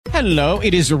Hello,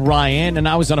 it is Ryan, and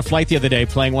I was on a flight the other day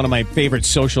playing one of my favorite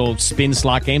social spin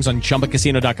slot games on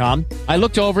ChumbaCasino.com. I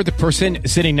looked over at the person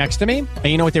sitting next to me, and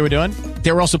you know what they were doing?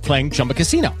 They were also playing Chumba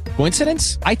Casino.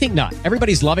 Coincidence? I think not.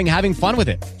 Everybody's loving having fun with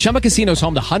it. Chumba Casino is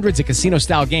home to hundreds of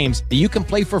casino-style games that you can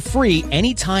play for free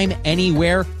anytime,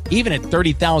 anywhere, even at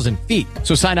 30,000 feet.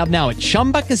 So sign up now at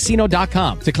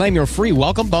ChumbaCasino.com to claim your free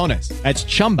welcome bonus. That's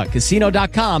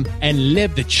ChumbaCasino.com and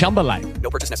live the Chumba life.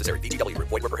 No purchase necessary. VGW.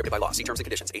 Void where prohibited by law. See terms and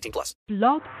conditions. 18+.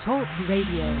 Blog Talk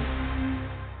Radio.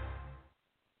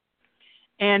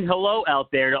 And hello out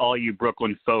there to all you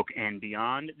Brooklyn folk and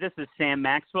beyond. This is Sam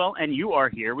Maxwell, and you are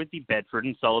here with the Bedford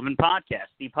Sullivan podcast,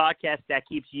 the podcast that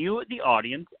keeps you, the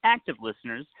audience, active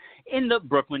listeners in the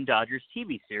Brooklyn Dodgers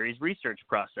TV series research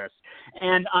process.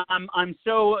 And I'm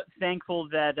so thankful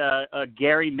that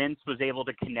Gary Mintz was able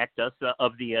to connect us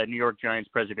of the New York Giants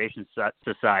Preservation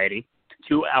Society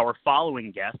to our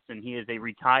following guest, and he is a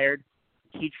retired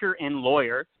teacher and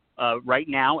lawyer right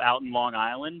now out in Long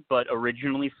Island, but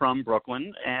originally from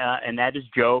Brooklyn, and that is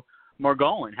Joe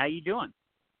Margolin. How you doing?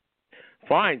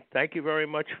 Fine. Thank you very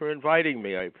much for inviting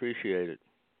me. I appreciate it.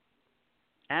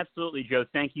 Absolutely, Joe.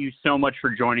 Thank you so much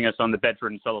for joining us on the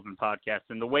Bedford Sullivan podcast.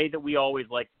 And the way that we always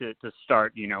like to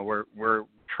start, you know, we're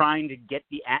trying to get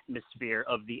the atmosphere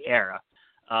of the era.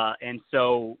 And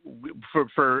so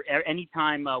for any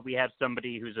time we have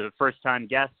somebody who's a first-time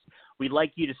guest, we'd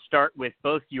like you to start with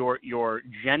both your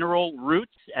general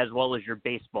roots as well as your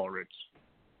baseball roots.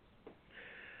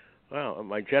 Well,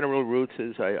 my general roots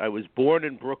is I was born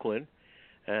in Brooklyn,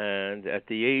 and at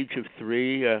the age of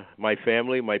 3, my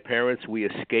family, my parents, we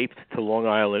escaped to Long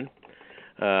Island.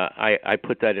 I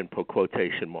put that in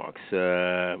quotation marks.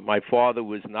 My father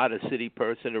was not a city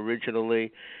person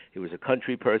originally. He was a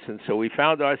country person, so we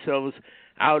found ourselves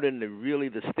out in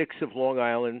the sticks of Long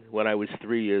Island when I was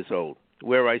 3 years old,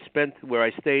 where I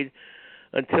stayed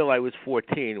until I was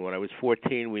 14. When I was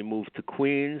 14, we moved to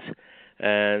Queens,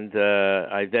 and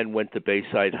I then went to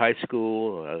Bayside High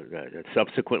School.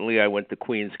 Subsequently, I went to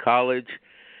Queens College,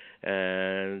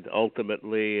 and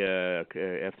ultimately,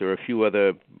 after a few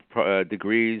other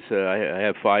degrees, I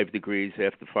have 5 degrees.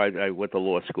 After 5, I went to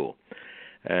law school.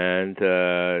 And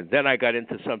then I got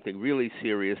into something really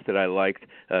serious that I liked,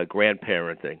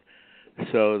 grandparenting.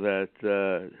 So that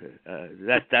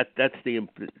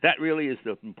really is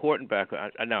the important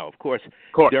background. Now, of course.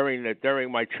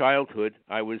 During my childhood,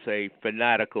 I was a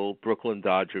fanatical Brooklyn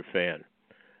Dodger fan.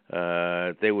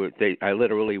 I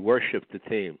literally worshipped the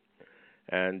team.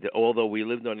 And although we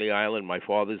lived on the island, my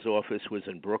father's office was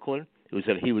in Brooklyn.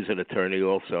 He was an attorney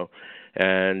also.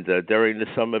 And during the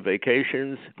summer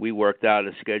vacations, we worked out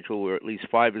a schedule where at least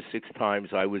 5 or 6 times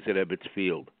I was at Ebbets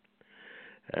Field.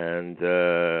 And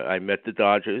I met the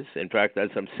Dodgers. In fact, as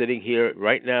I'm sitting here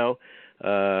right now,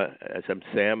 as I'm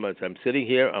sitting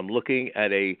here, I'm looking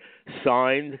at a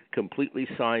completely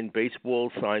signed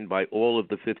baseball signed by all of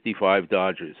the 55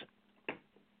 Dodgers.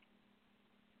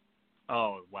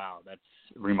 Oh, wow, that's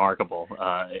remarkable.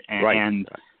 Right. And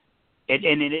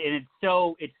it's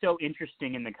so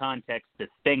interesting in the context to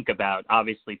think about.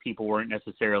 Obviously, people weren't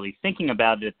necessarily thinking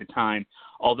about it at the time,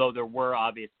 although there were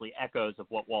obviously echoes of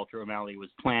what Walter O'Malley was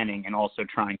planning and also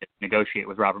trying to negotiate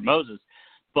with Robert Moses.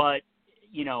 But,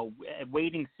 you know,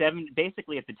 waiting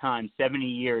basically at the time, 70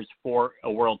 years for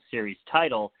a World Series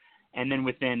title, and then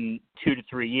within 2 to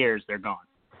 3 years, they're gone.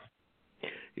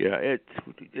 Yeah,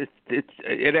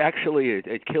 it actually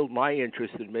killed my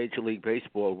interest in Major League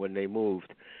Baseball when they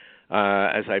moved.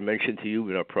 As I mentioned to you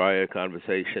in a prior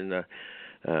conversation,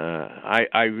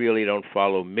 I really don't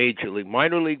follow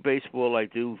minor league baseball. I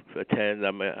do attend.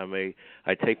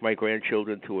 I take my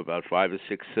grandchildren to about 5 or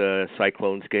 6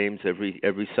 Cyclones games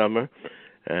every summer,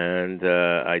 and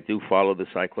I do follow the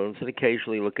Cyclones and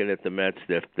occasionally looking at the Mets,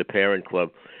 the parent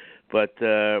club. But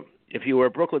if you were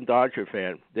a Brooklyn Dodger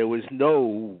fan, there was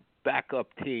no backup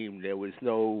team. There was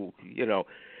no,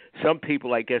 some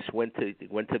people I guess went to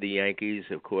the Yankees.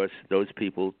 Of course, those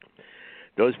people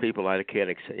I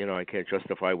can't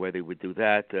justify why they would do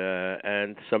that.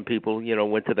 And some people,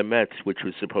 went to the Mets, which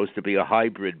was supposed to be a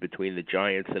hybrid between the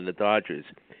Giants and the Dodgers.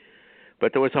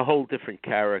 But there was a whole different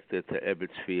character to Ebbets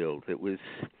Field. It was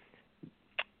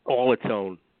all its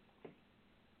own.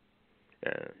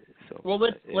 Well,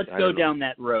 let's go down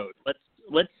that road.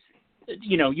 Let's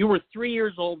you were 3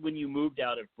 years old when you moved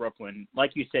out of Brooklyn.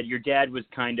 Like you said, your dad was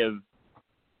kind of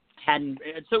hadn't.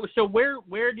 So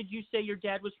where did you say your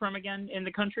dad was from again in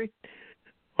the country?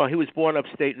 Well, he was born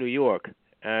upstate New York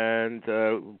and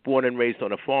born and raised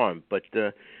on a farm. But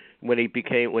when he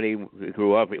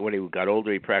grew up, when he got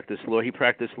older, he practiced law. He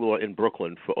practiced law in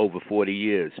Brooklyn for over 40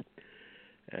 years.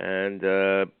 And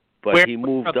but he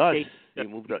moved us. He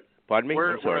moved up. Pardon me?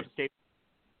 I'm sorry. Upstate?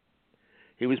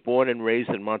 He was born and raised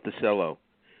in Monticello.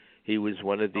 He was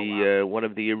one of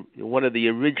the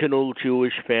original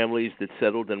Jewish families that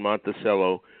settled in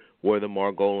Monticello, were the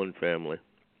Margolin family.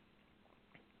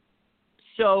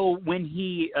 So when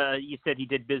you said he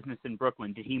did business in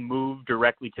Brooklyn, did he move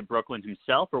directly to Brooklyn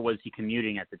himself, or was he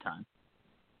commuting at the time?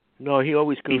 No, he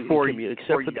always commuted. Before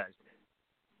you guys.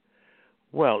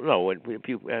 Well, no. When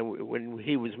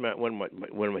he was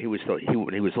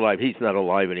alive, he's not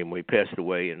alive anymore. He passed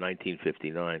away in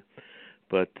 1959.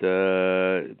 But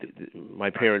my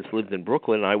parents lived in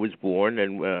Brooklyn. I was born,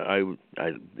 and I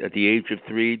at the age of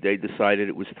 3, they decided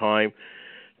it was time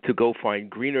to go find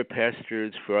greener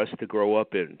pastures for us to grow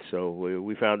up in. So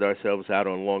we found ourselves out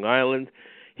on Long Island.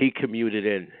 He commuted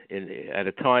in at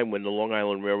a time when the Long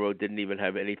Island Railroad didn't even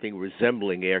have anything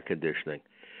resembling air conditioning.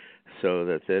 So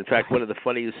that, in fact, one of the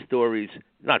funniest stories,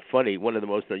 not funny, one of the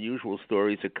most unusual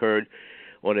stories occurred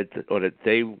on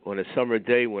a summer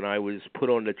day when I was put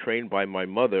on the train by my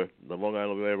mother, the Long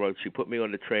Island Railroad. She put me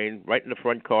on the train right in the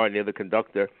front car near the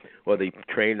conductor or the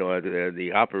train or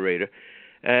the operator.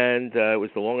 And it was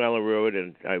the Long Island Railroad,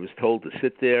 and I was told to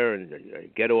sit there and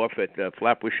get off at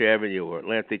Flatbush Avenue or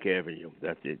Atlantic Avenue.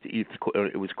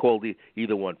 It was called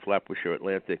either one, Flatbush or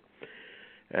Atlantic.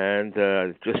 And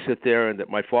just sit there, and that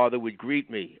my father would greet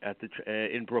me at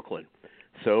in Brooklyn.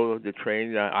 So the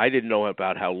train, I didn't know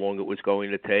about how long it was going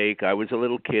to take. I was a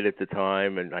little kid at the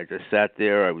time, and I just sat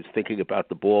there. I was thinking about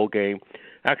the ball game.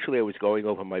 Actually, I was going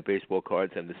over my baseball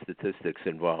cards and the statistics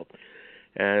involved.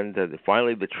 And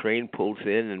finally the train pulls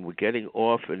in, and we're getting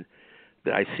off, and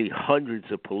I see hundreds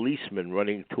of policemen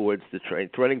running towards the train,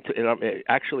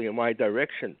 actually in my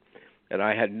direction. And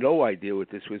I had no idea what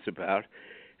this was about.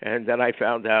 And then I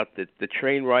found out that the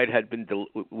train ride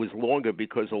was longer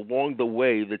because along the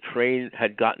way the train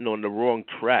had gotten on the wrong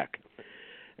track,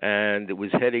 and it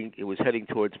was heading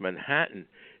towards Manhattan.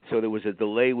 So there was a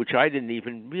delay, which I didn't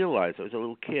even realize. I was a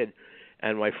little kid.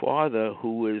 And my father,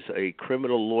 who was a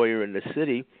criminal lawyer in the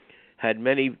city, had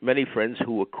many friends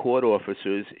who were court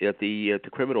officers at the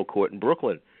criminal court in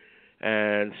Brooklyn.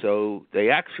 And so they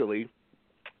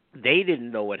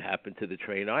didn't know what happened to the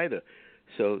train either.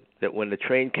 So that when the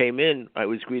train came in, I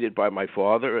was greeted by my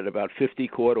father and about 50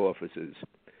 court officers,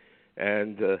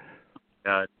 and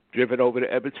driven over to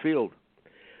Ebbets Field.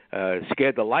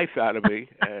 Scared the life out of me,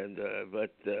 and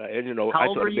you know, How I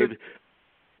old thought were you? maybe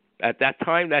at that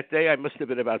time, that day, I must have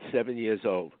been about 7 years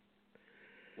old.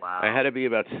 Wow. I had to be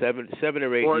about seven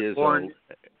or 8 years old.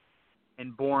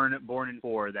 And born in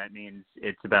 4, that means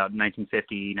it's about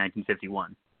 1950,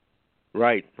 1951.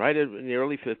 Right in the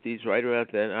early 50s, right around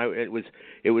then.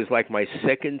 It was like my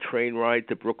second train ride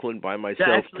to Brooklyn by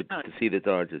myself to see the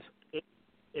Dodgers.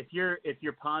 If you're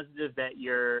positive that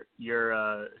you're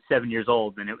 7 years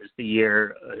old, then it was the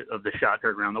year of the shot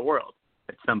heard around the world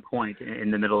at some point in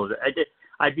the middle of it.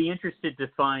 I'd be interested to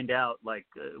find out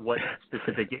what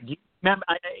specific. Do you remember?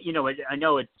 I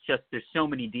know it's just there's so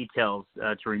many details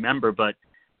to remember, but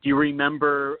do you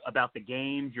remember about the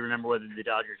game? Do you remember whether the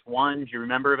Dodgers won? Do you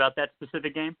remember about that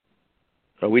specific game?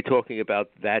 Are we talking about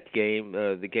that game?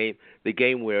 The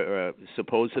game where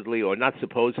supposedly, or not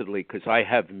supposedly, because I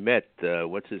have met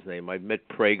what's his name? I've met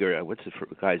Prager. What's the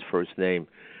guy's first name?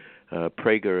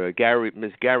 Prager.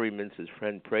 Gary Mintz's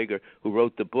friend Prager, who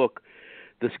wrote the book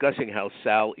discussing how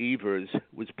Sal Evers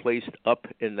was placed up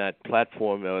in that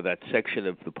platform or that section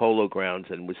of the Polo Grounds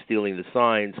and was stealing the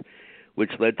signs,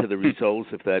 which led to the results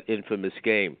of that infamous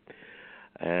game.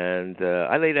 And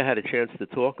I later had a chance to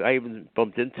talk. I even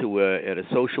bumped into at a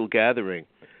social gathering.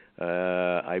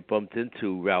 I bumped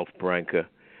into Ralph Branca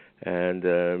and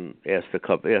asked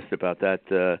about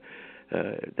that.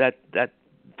 That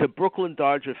to Brooklyn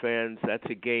Dodger fans, that's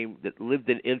a game that lived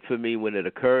in infamy when it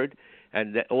occurred,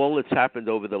 and that all that's happened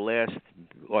over the last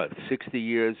 60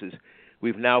 years is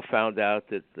we've now found out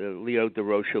that Leo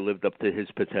DeRocha lived up to his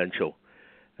potential.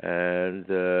 And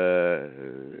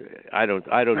I don't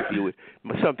view it.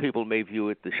 Some people may view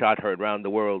it, the shot heard around the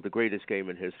world, the greatest game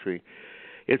in history.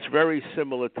 It's very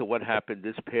similar to what happened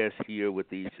this past year with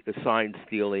the sign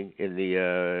stealing in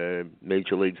the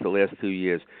major leagues the last 2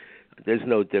 years. There's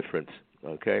no difference.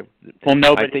 Okay. Well,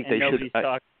 nobody's talking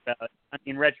about. I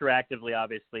mean, retroactively,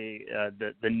 obviously,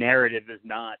 the narrative is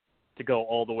not to go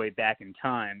all the way back in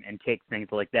time and take things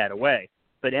like that away.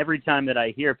 But every time that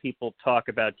I hear people talk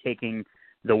about taking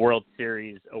the World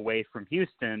Series away from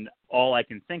Houston, all I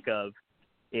can think of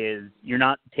is you're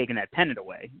not taking that pennant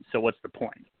away. So what's the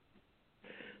point?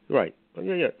 Right.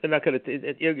 Yeah. They're not going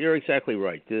to. You're exactly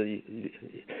right.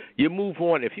 You move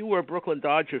on. If you were a Brooklyn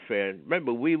Dodger fan,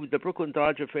 remember the Brooklyn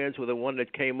Dodger fans were the one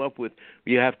that came up with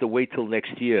you have to wait till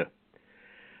next year.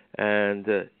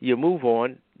 and you move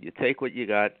on. You take what you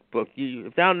got, but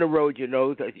down the road, you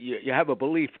know that you have a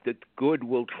belief that good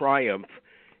will triumph.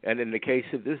 And in the case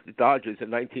of the Dodgers in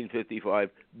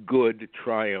 1955, good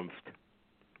triumphed.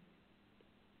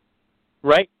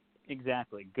 Right,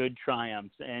 exactly. Good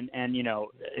triumphs, and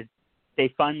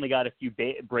they finally got a few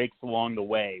breaks along the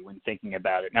way when thinking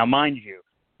about it. Now, mind you,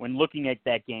 when looking at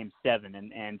that Game 7,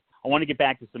 and I want to get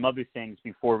back to some other things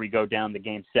before we go down the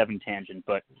Game 7 tangent,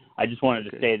 but I just wanted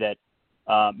to say that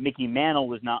Mickey Mantle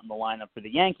was not in the lineup for the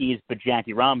Yankees, but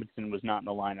Jackie Robinson was not in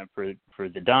the lineup for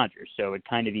the Dodgers. So it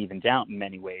kind of evens out in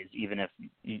many ways, even if,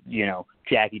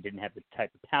 Jackie didn't have the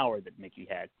type of power that Mickey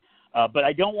had. But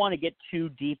I don't want to get too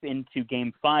deep into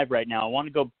Game 5 right now. I want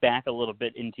to go back a little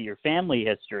bit into your family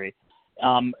history.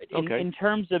 In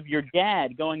terms of your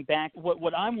dad, going back,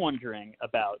 what I'm wondering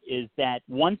about is that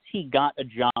once he got a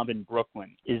job in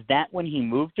Brooklyn, is that when he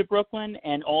moved to Brooklyn?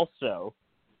 And also,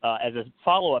 as a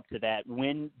follow-up to that,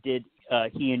 when did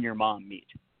he and your mom meet?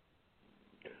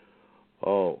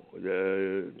 Oh,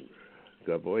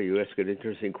 God, boy, you ask an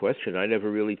interesting question. I never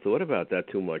really thought about that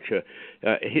too much.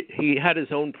 He had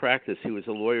his own practice. He was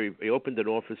a lawyer. He opened an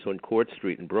office on Court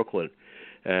Street in Brooklyn.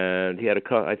 And he had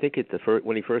I think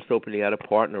when he first opened, he had a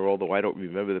partner, although I don't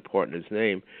remember the partner's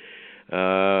name.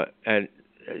 And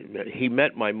he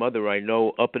met my mother, I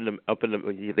know, up in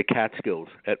the Catskills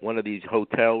at one of these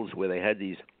hotels where they had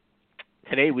these.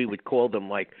 Today we would call them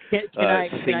like singles. Can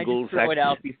I just throw it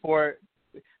out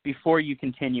before you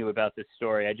continue about this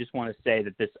story? I just want to say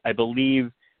that this, I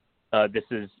believe, this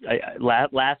is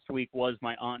last week was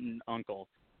my aunt and uncle,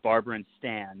 Barbara and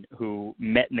Stan, who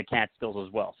met in the Catskills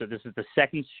as well. So this is the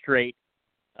second straight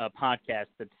podcast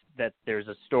that there's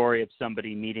a story of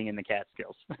somebody meeting in the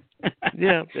Catskills.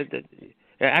 Yeah,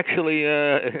 actually,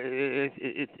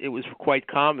 it was quite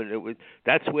common.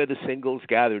 That's where the singles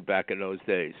gathered back in those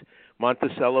days.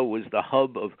 Monticello was the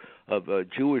hub of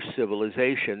Jewish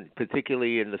civilization,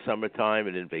 particularly in the summertime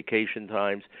and in vacation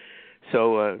times.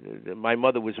 So my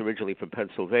mother was originally from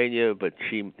Pennsylvania, but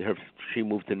she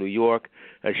moved to New York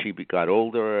as she got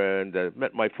older and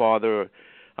met my father.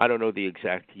 I don't know the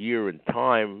exact year and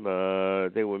time.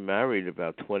 They were married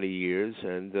about 20 years,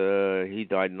 and he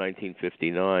died in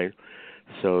 1959.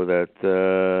 So that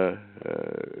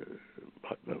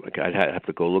I'd have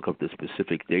to go look up the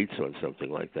specific dates on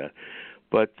something like that.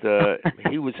 But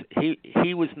he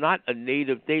was not a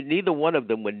native. Neither one of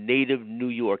them were native New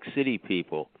York City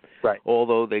people. Right.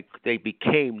 Although they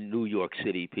became New York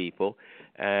City people.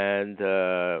 And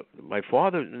my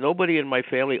father, nobody in my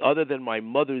family other than my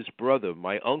mother's brother,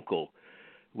 my uncle,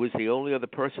 was the only other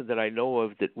person that I know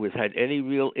of that had any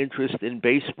real interest in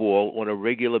baseball on a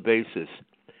regular basis.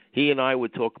 He and I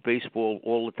would talk baseball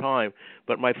all the time.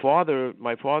 But my father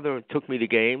took me to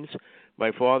games.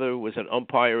 My father was an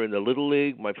umpire in the Little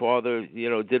League. My father,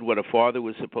 did what a father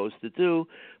was supposed to do,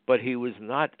 but he was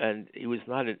not a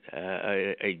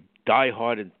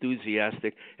diehard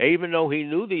enthusiastic. Even though he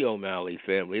knew the O'Malley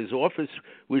family, his office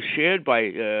was shared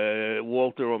by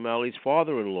Walter O'Malley's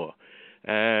father-in-law.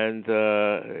 And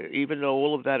even though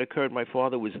all of that occurred, my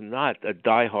father was not a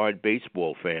diehard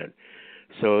baseball fan.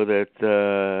 So that,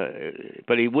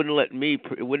 but he wouldn't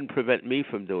it wouldn't prevent me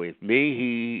from doing it.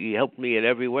 He helped me in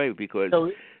every way because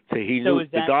he knew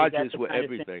the Dodgers were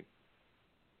everything.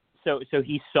 So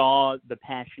he saw the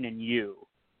passion in you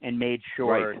and made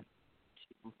sure to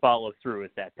follow through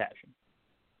with that passion.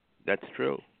 That's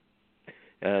true.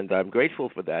 And I'm grateful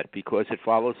for that because it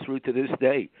follows through to this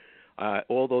day.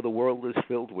 Although the world is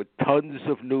filled with tons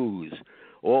of news,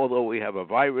 although we have a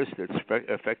virus that's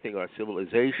affecting our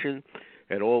civilization,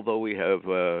 and although we have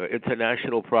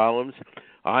international problems,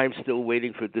 I'm still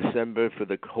waiting for December for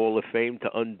the Hall of Fame to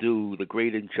undo the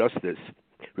great injustice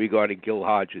regarding Gil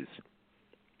Hodges.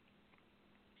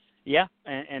 Yeah,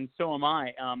 and so am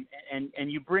I.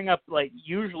 And you bring up, like,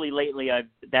 usually lately,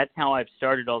 that's how I've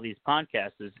started all these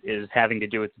podcasts is having to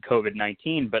do with the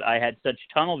COVID-19, but I had such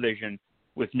tunnel vision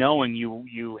with knowing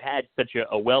you had such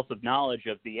a wealth of knowledge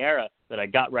of the era that I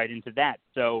got right into that.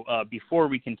 So before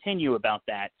we continue about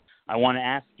that, I want to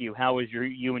ask you, how is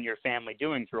you and your family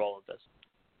doing through all of this?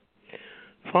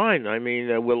 Fine. I mean,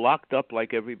 we're locked up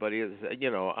like everybody is.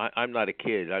 I'm not a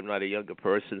kid. I'm not a younger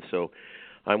person, so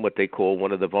I'm what they call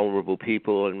one of the vulnerable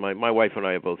people. And my wife and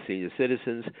I are both senior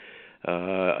citizens,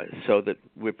 so that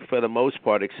we're, for the most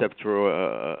part, except for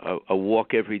a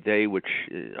walk every day, which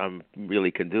I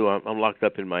really can do, I'm locked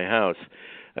up in my house.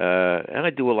 And I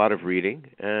do a lot of reading.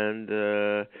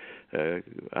 And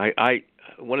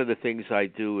one of the things I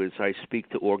do is I speak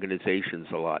to organizations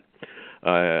a lot.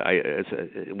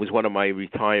 It was one of my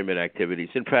retirement activities.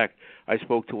 In fact, I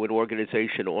spoke to an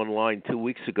organization online 2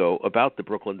 weeks ago about the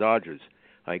Brooklyn Dodgers.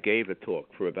 I gave a talk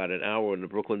for about an hour on the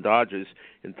Brooklyn Dodgers,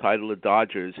 entitled "The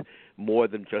Dodgers More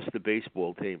Than Just a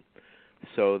Baseball Team,"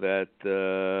 so that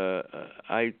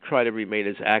I try to remain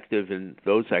as active in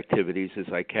those activities as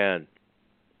I can.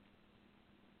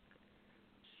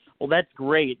 Well, that's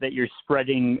great that you're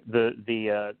spreading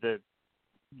the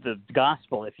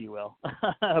gospel, if you will,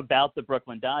 about the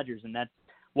Brooklyn Dodgers, and that's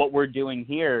what we're doing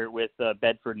here with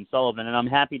Bedford and Sullivan. And I'm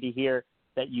happy to hear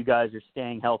that you guys are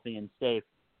staying healthy and safe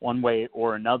one way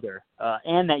or another,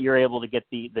 and that you're able to get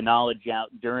the knowledge out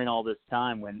during all this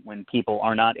time when people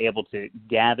are not able to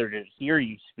gather to hear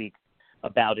you speak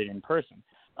about it in person.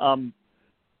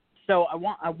 So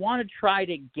I want to try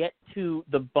to get to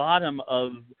the bottom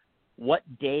of what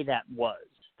day that was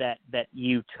that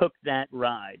you took that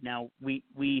ride. Now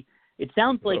it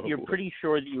sounds like you're pretty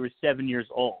sure that you were 7 years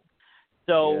old.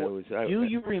 So do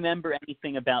you remember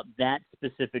anything about that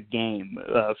specific game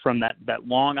from that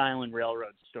Long Island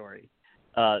Railroad story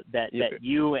that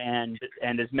you and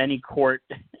as many court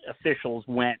officials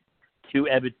went to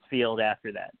Ebbets Field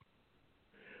after that?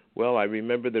 Well, I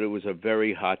remember that it was a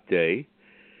very hot day.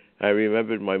 I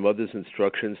remembered my mother's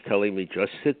instructions telling me,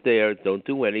 just sit there, don't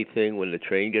do anything. When the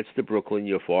train gets to Brooklyn,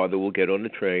 your father will get on the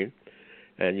train,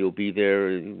 and you'll be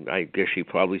there. I guess she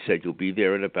probably said you'll be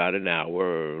there in about an hour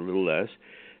or a little less.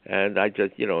 And I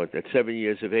just, at 7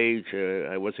 years of age,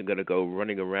 I wasn't going to go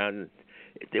running around.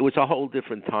 It was a whole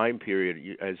different time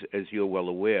period, as you're well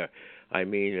aware. I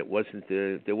mean,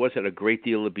 there wasn't a great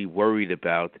deal to be worried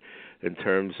about in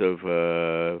terms of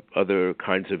other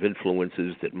kinds of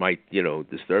influences that might,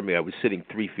 disturb me. I was sitting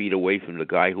 3 feet away from the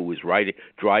guy who was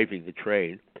driving the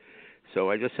train. So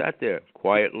I just sat there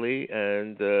quietly,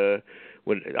 and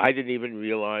when I didn't even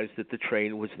realize that the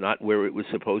train was not where it was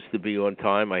supposed to be on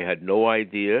time. I had no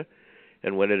idea.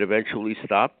 And when it eventually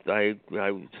stopped, I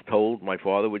was told my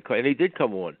father would come, and he did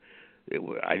come on.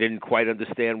 I didn't quite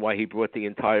understand why he brought the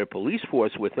entire police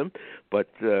force with him, but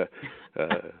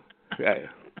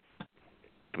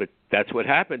that's what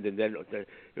happened. And then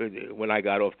when I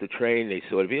got off the train, they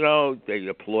sort of, they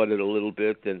applauded a little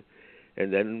bit, and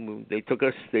then they took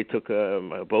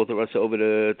both of us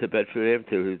over to Bedford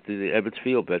to the Ebbets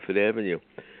Field, Bedford Avenue,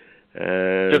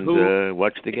 and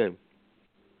watched the game.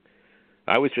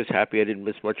 I was just happy I didn't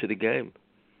miss much of the game.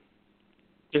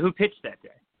 So who pitched that day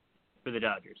for the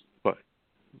Dodgers?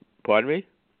 Pardon me?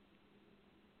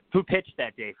 Who pitched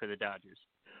that day for the Dodgers?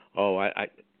 Oh,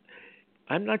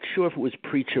 I'm not sure if it was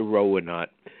Preacher Rowe or not.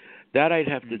 That I'd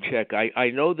have to check. I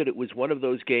know that it was one of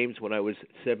those games when I was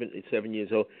 7 years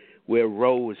old where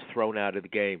Rowe was thrown out of the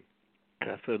game.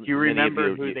 Do you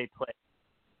remember who they played?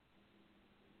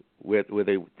 Where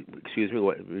they? Excuse me.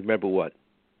 What? Remember what?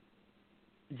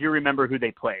 Do you remember who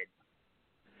they played?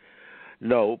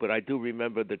 No, but I do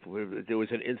remember that there was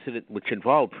an incident which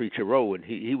involved Preacher Rowe, and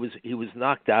he was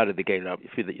knocked out of the game. Now,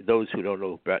 for those who don't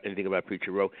know anything about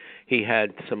Preacher Rowe, he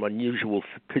had some unusual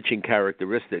pitching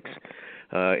characteristics,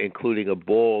 including a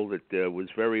ball that was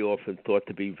very often thought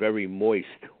to be very moist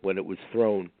when it was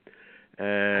thrown,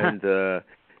 and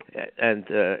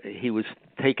he was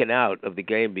taken out of the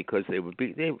game because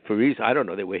for reasons I don't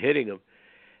know, they were hitting him.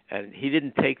 And he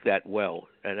didn't take that well.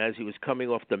 And as he was coming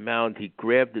off the mound, he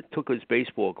grabbed it, took his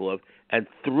baseball glove, and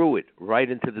threw it right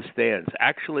into the stands.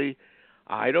 Actually,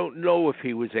 I don't know if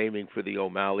he was aiming for the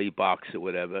O'Malley box or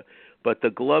whatever, but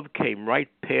the glove came right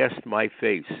past my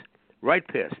face, right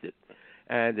past it.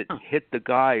 And it hit the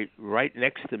guy right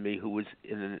next to me who was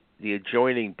in the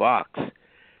adjoining box.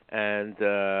 And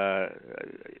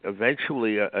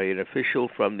eventually an official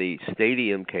from the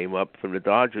stadium came up from the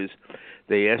Dodgers.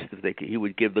 They asked if he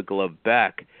would give the glove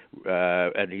back,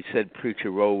 and he said Preacher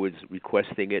Rowe was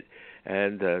requesting it.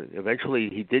 And eventually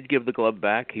he did give the glove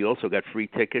back. He also got free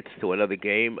tickets to another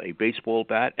game, a baseball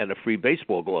bat, and a free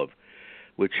baseball glove,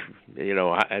 which,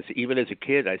 even as a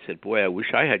kid, I said, boy, I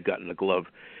wish I had gotten a glove.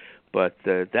 But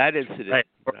that incident,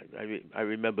 I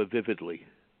remember vividly.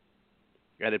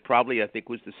 And it probably, I think,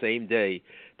 was the same day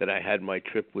that I had my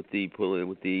trip with the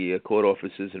court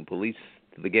officers and police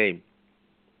to the game.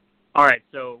 All right.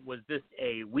 So was this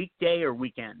a weekday or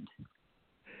weekend?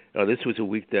 Oh, this was a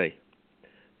weekday.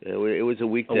 It was a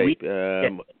weekday.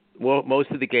 Well,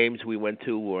 most of the games we went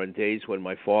to were on days when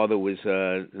my father was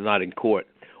not in court,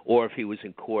 or if he was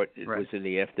in court, it was in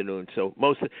the afternoon. So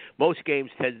most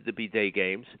games tended to be day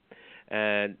games,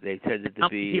 and they tended to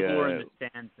be. People were in the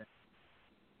stands.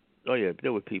 Oh yeah,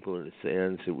 there were people in the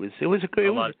stands. It was a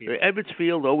lot of people. Ebbets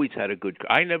Field always had a good.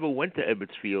 I never went to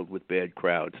Ebbets Field with bad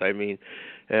crowds. I mean,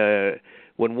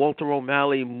 when Walter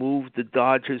O'Malley moved the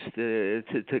Dodgers to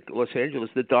Los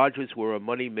Angeles, the Dodgers were a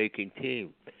money-making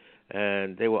team,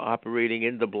 and they were operating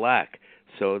in the black.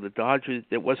 So the Dodgers,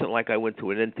 it wasn't like I went to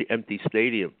an empty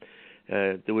stadium.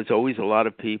 There was always a lot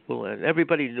of people, and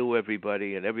everybody knew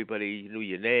everybody, and everybody knew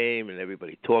your name, and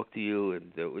everybody talked to you,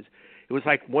 and it was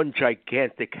like one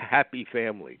gigantic happy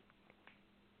family.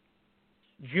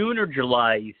 June or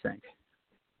July, you think?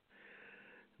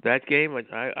 That game,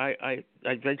 I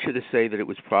venture to say that it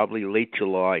was probably late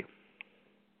July.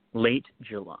 Late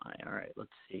July. All right,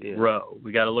 let's see. Yeah. Row.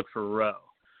 We got to look for Row.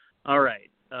 All right.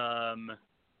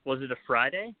 Was it a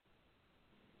Friday?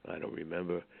 I don't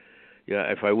remember. Yeah,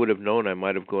 if I would have known, I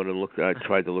might have gone and looked. I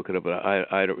tried to look it up, but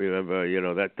I don't remember.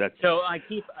 That. So I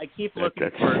keep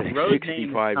looking for Row's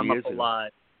name has come up a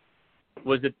lot.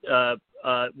 Was it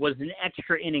was an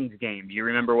extra innings game? Do you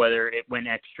remember whether it went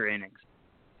extra innings?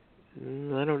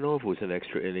 I don't know if it was an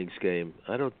extra innings game.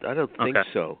 I don't think Okay.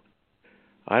 so.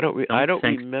 I don't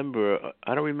remember.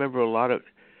 I don't remember a lot of.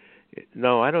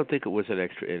 No, I don't think it was an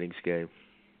extra innings game.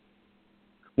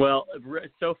 Well,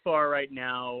 so far right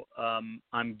now,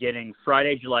 I'm getting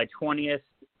Friday, July 20th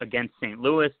against St.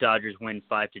 Louis. Dodgers win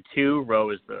 5-2.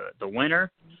 Row is the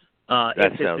winner.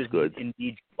 That sounds good.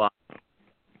 Indeed,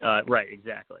 right,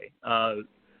 exactly.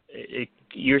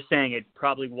 You're saying it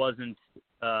probably wasn't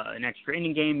an extra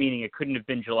inning game, meaning it couldn't have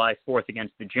been July 4th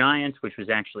against the Giants, which was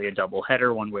actually a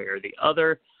doubleheader one way or the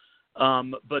other.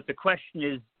 But the question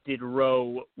is, did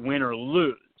Row win or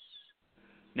lose?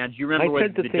 Now, do you remember whether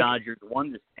the Dodgers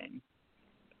won this game?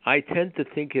 I tend to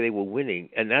think they were winning,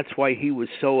 and that's why he was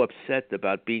so upset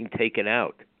about being taken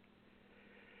out.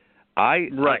 I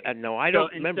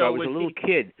don't remember. I was a little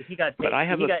kid, but I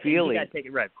have a feeling. He got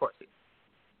taken, right, of course.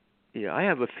 Yeah, I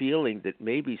have a feeling that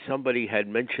maybe somebody had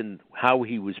mentioned how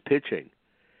he was pitching,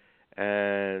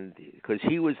 and because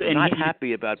he was not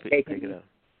happy about being taken out.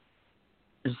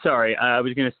 Sorry, I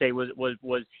was going to say,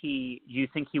 was he? Do you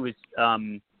think he was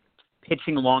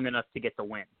pitching long enough to get the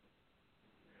win?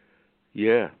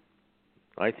 Yeah,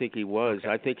 I think he was. Okay.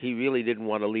 I think he really didn't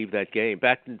want to leave that game.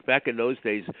 Back in those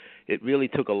days, it really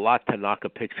took a lot to knock a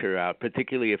pitcher out,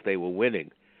 particularly if they were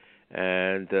winning,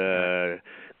 and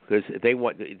because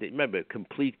remember,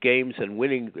 complete games and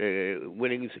winnings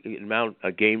amount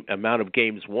of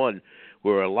games won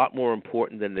were a lot more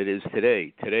important than it is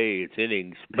today. Today, it's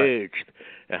innings pitched,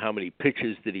 how many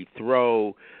pitches did he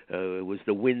throw, was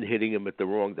the wind hitting him at the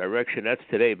wrong direction. That's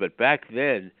today. But back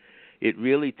then, it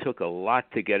really took a lot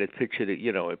to get a pitcher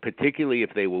to, particularly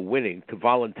if they were winning, to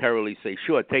voluntarily say,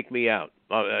 sure, take me out,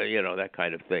 that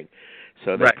kind of thing.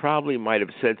 So they probably might have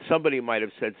said, somebody might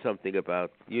have said something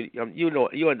about, you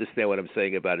understand what I'm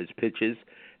saying about his pitches,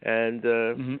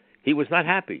 and he was not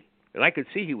happy. And I could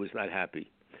see he was not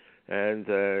happy. And,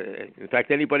 in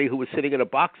fact, anybody who was sitting in a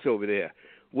box over there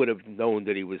would have known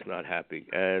that he was not happy.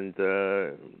 And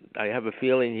I have a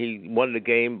feeling he won the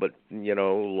game, but, and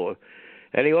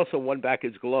he also won back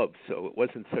his gloves, so it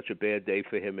wasn't such a bad day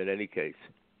for him in any case.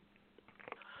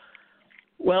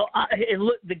 Well,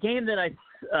 the game that I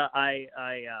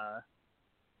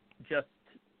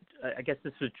guess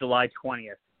this was July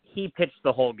 20th. He pitched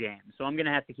the whole game, so I'm going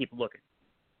to have to keep looking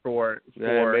for at some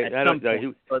point.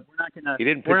 But we're not going to. He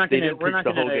didn't pitch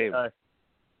the whole game.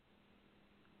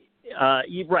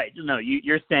 Right? No,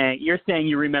 you're saying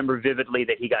you remember vividly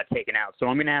that he got taken out. So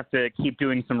I'm going to have to keep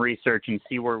doing some research and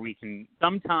see where we can,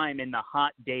 sometime in the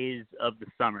hot days of the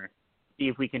summer, see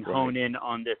if we can hone in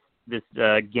on this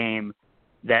game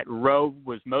that Rowe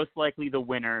was most likely the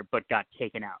winner but got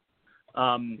taken out.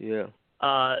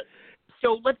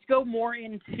 So let's go more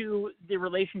into the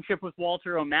relationship with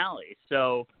Walter O'Malley.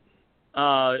 So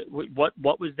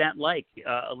what was that like?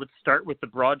 Let's start with the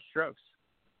broad strokes.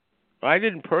 I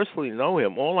didn't personally know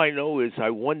him. All I know is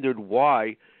I wondered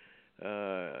why.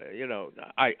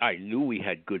 I knew we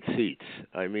had good seats.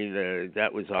 I mean,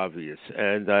 that was obvious,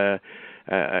 and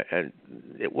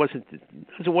it wasn't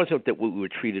that we were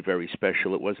treated very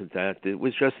special. It wasn't that. It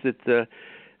was just that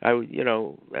I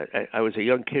was a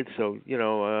young kid, so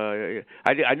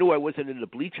I knew I wasn't in the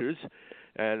bleachers,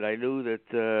 and I knew that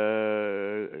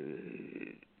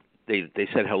they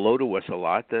said hello to us a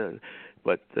lot.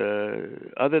 But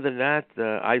other than that,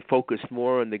 I focused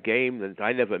more on the game. And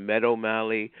I never met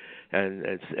O'Malley, and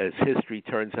as history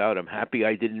turns out, I'm happy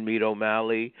I didn't meet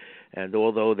O'Malley. And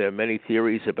although there are many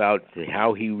theories about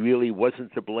how he really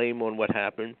wasn't to blame on what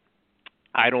happened,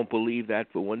 I don't believe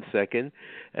that for 1 second.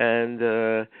 And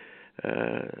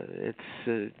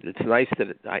it's nice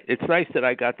that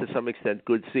I got to some extent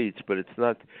good seats, but it's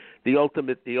not the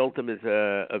ultimate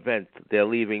event. They're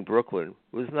leaving Brooklyn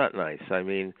was not nice. I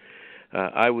mean.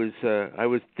 I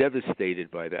was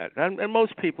devastated by that, and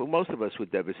most of us were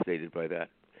devastated by that.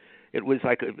 It was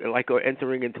like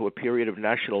entering into a period of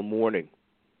national mourning.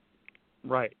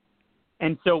 Right.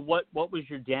 And so, what was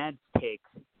your dad's take,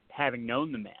 having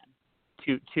known the man,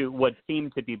 to what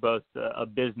seemed to be both a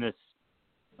business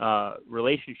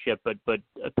relationship, but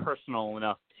personal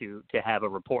enough to have a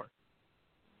rapport?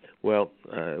 Well,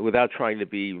 without trying to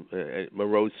be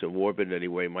morose or morbid in any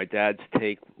way, my dad's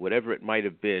take, whatever it might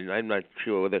have been, I'm not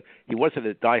sure whether he wasn't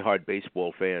a diehard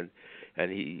baseball fan,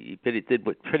 and he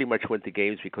pretty much went to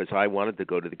games because I wanted to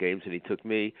go to the games, and he took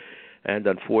me, and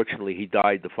unfortunately he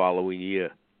died the following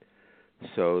year.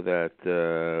 So that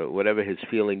whatever his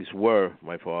feelings were,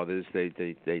 my father's,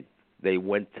 they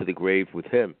went to the grave with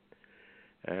him.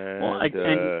 And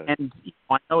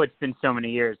I know it's been so many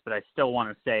years, but I still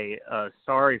want to say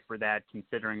sorry for that,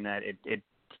 considering that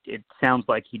it sounds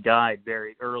like he died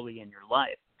very early in your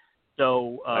life.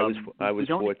 So I was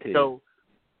 14. So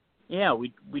yeah,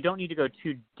 we don't need to go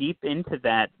too deep into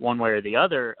that one way or the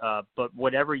other. But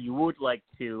whatever you would like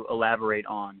to elaborate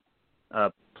on,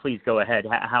 please go ahead.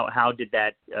 How did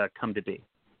that come to be?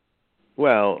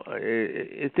 Well,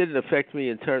 it didn't affect me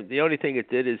in terms. The only thing it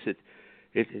did is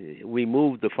we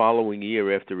moved the following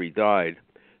year after he died,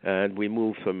 and we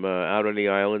moved from out on the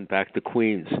island back to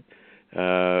Queens,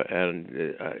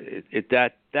 and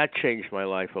that changed my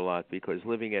life a lot, because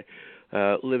living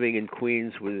in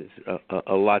Queens was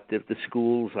a lot different. The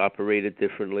schools operated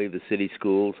differently. The city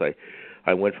schools.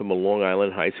 I went from a Long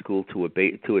Island high school to a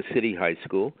city high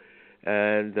school,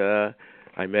 and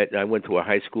I went to a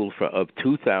high school of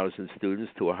 2,000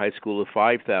 students to a high school of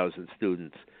 5,000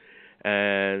 students,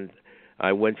 and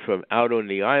I went from out on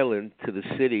the island to the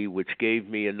city, which gave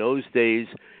me, in those days,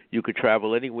 you could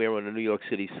travel anywhere on a New York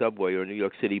City subway or a New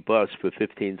York City bus for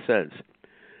 15 cents.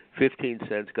 15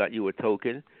 cents got you a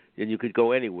token, and you could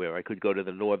go anywhere. I could go to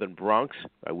the northern Bronx.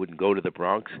 I wouldn't go to the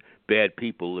Bronx. Bad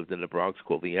people lived in the Bronx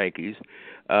called the Yankees.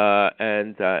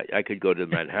 And I could go to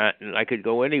Manhattan. I could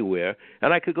go anywhere.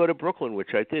 And I could go to Brooklyn,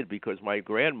 which I did, because my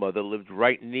grandmother lived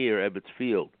right near Ebbets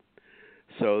Field.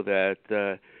 So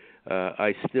that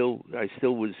I still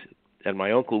was, and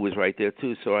my uncle was right there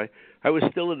too. So I was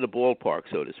still in the ballpark,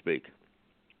 so to speak,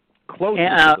 close to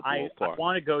the ballpark.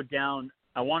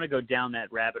 I want to go down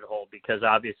that rabbit hole, because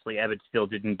obviously Ebbets Field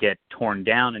didn't get torn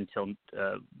down until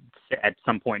at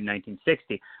some point in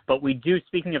 1960. But we do,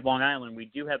 speaking of Long Island, we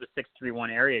do have a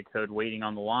 631 area code waiting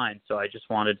on the line. So I just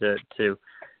wanted to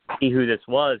see who this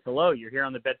was. Hello, you're here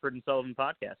on the Bedford and Sullivan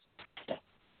podcast.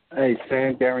 Hey,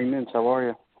 Sam, Gary Mintz, how are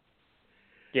you?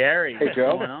 Gary, hey,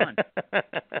 Joe. What's going on?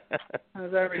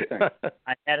 How's everything?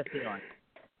 I had a feeling.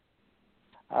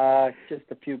 Just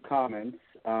a few comments.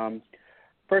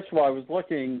 First of all, I was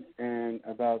looking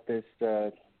about this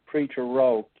preacher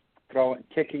Rowe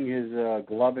kicking his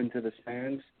glove into the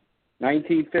stands.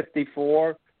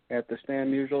 1954, at the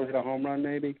Stan Musial hit a home run,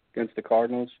 maybe against the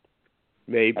Cardinals.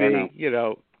 Maybe,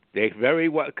 they very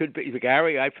well could be.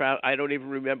 Gary, I don't even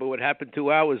remember what happened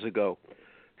 2 hours ago.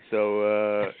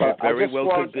 So it very well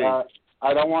could be.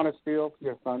 I don't want to steal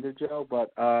your thunder, Joe,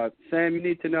 but Sam, you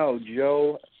need to know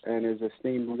Joe and his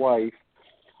esteemed wife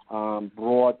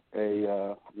brought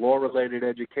a law-related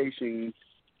education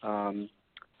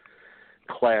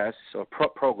class or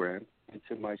program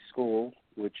into my school,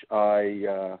 which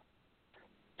I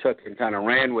took and kind of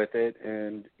ran with it.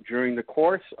 And during the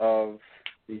course of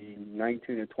the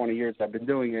 19 or 20 years I've been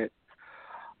doing it,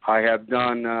 I have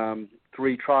done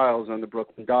 3 trials on the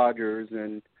Brooklyn Dodgers,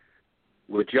 and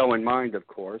with Joe in mind, of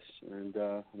course. And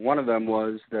one of them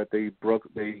was that the borough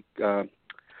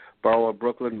of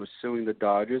Brooklyn was suing the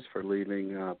Dodgers for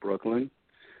leaving Brooklyn,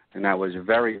 and that was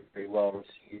very, very well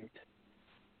received.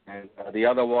 And the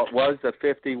other was the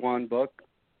 51 book.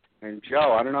 And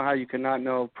Joe, I don't know how you cannot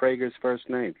know Prager's first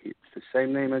name. It's the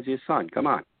same name as your son. Come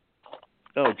on.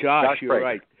 Oh, Josh, you're Prager.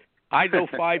 right. I know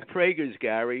 5 Pragers,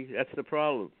 Gary. That's the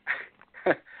problem.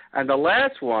 And the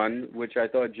last one, which I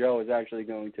thought Joe was actually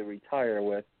going to retire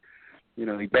with,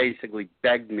 he basically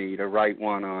begged me to write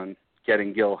one on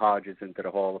getting Gil Hodges into the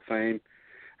Hall of Fame.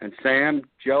 And Sam,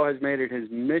 Joe has made it his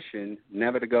mission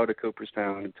never to go to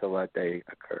Cooperstown until that day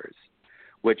occurs,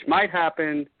 which might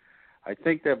happen. I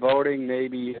think they're voting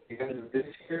maybe at the end of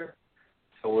this year,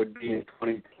 so it would be in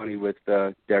 2020 with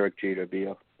Derek Jeter, be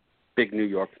a big New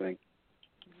York thing.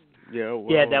 Yeah,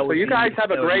 well, yeah, that so you guys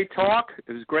have a great talk.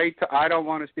 It was great. I don't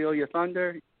want to steal your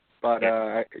thunder, but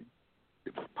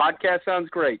podcast sounds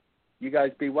great. You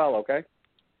guys be well, okay?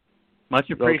 Much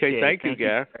appreciated. Okay, thank you,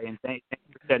 Gary. And thank you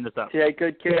for setting this up. Take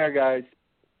good care, guys.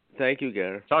 Thank you,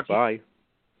 Gary. Talk to you. Bye.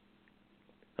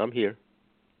 I'm here.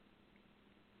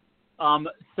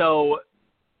 So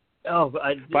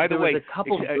By the way, was a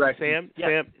couple Sam,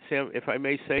 if I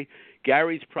may say,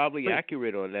 Gary's probably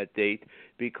accurate on that date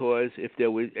because if there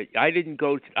was, I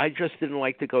just didn't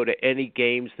like to go to any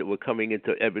games that were coming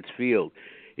into Ebbets Field.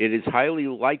 It is highly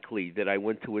likely that I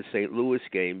went to a St. Louis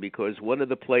game because one of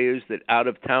the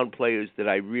out-of-town players that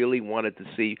I really wanted to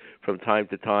see from time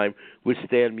to time was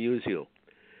Stan Musial.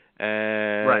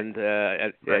 And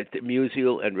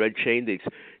Musial and Red Chainix,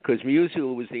 because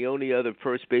Musial was the only other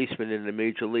first baseman in the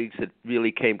major leagues that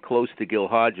really came close to Gil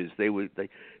Hodges. They were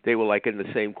like in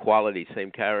the same quality,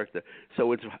 same character.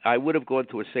 So I would have gone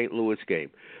to a St. Louis game.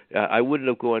 I wouldn't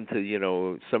have gone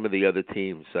to some of the other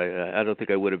teams. I don't think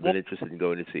I would have been interested in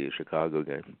going to see a Chicago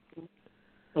game.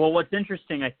 Well, what's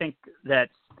interesting, I think that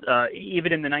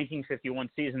even in the 1951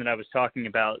 season that I was talking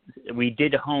about, we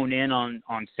did hone in on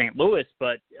St. Louis,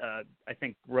 but I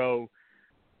think Rowe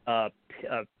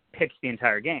pitched the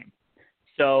entire game.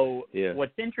 So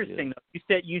what's interesting,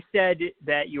 though, you said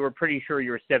that you were pretty sure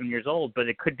you were 7 years old, but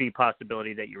it could be a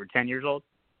possibility that you were 10 years old?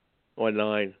 Or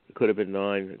 9. It could have been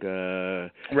 9.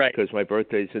 Right. Because my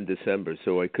birthday's in December,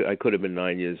 so I could have been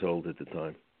 9 years old at the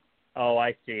time. Oh,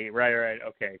 I see. Right.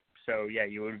 Okay. So,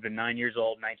 you would have been 9 years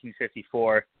old,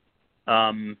 1954.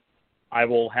 I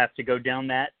will have to go down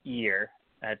that year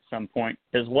at some point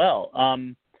as well.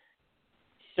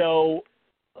 So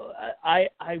I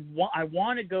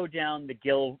want to go down the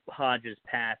Gil Hodges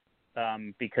path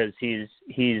because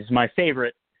he's my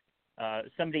favorite.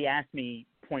 Somebody asked me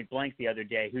point blank the other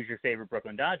day, who's your favorite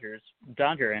Brooklyn Dodger?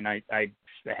 And I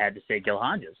had to say Gil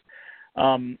Hodges.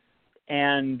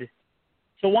 And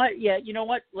so why? Yeah, you know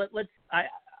what?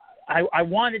 I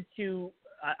wanted to.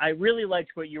 I really liked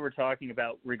what you were talking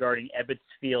about regarding Ebbets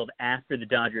Field after the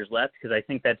Dodgers left because I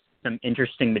think that's some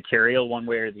interesting material one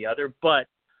way or the other. But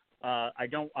I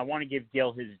want to give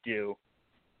Gil his due.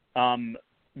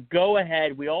 Go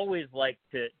ahead. We always like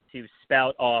to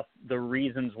spout off the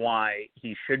reasons why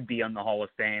he should be on the Hall of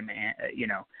Fame,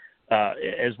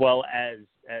 as well as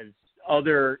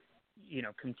other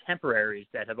contemporaries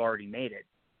that have already made it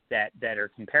that are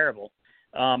comparable.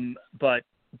 But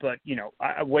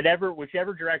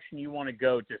whichever direction you want to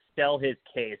go to sell his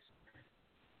case,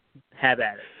 have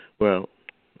at it. Well,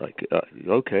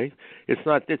 okay, it's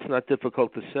not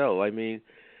difficult to sell. I mean,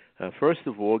 first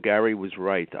of all, Gary was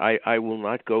right. I will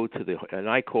not go to and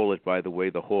I call it, by the way,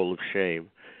 the Hall of Shame.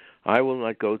 I will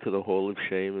not go to the Hall of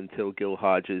Shame until Gil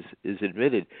Hodges is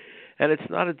admitted, and it's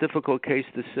not a difficult case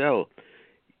to sell.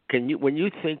 When you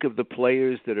think of the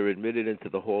players that are admitted into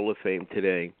the Hall of Fame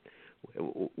today,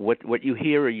 what you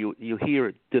hear? You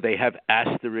hear, do they have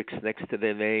asterisks next to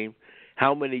their name?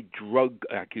 How many drug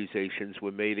accusations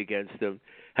were made against them?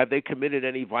 Have they committed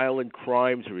any violent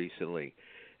crimes recently?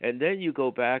 And then you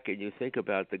go back and you think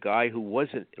about the guy who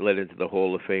wasn't let into the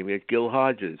Hall of Fame yet, Gil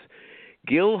Hodges.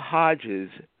 Gil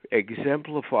Hodges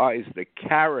exemplifies the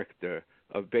character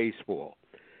of baseball.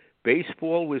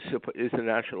 Baseball is a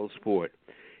national sport.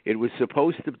 It was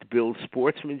supposed to build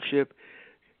sportsmanship,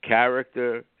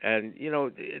 character, and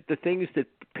the things that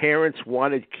parents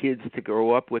wanted kids to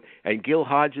grow up with, and Gil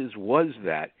Hodges was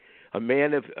that. A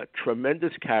man of a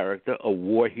tremendous character, a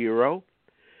war hero,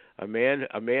 a man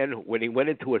when he went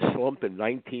into a slump in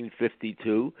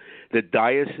 1952, the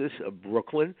Diocese of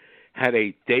Brooklyn had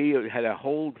a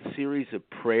whole series of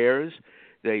prayers.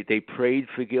 They prayed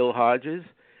for Gil Hodges.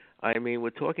 I mean, we're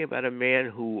talking about a man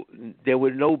who there were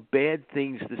no bad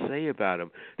things to say about him.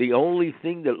 The only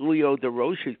thing that Leo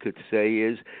DeRocha could say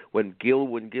is when Gil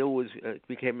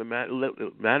became a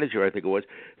manager, I think it was,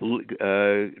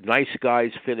 nice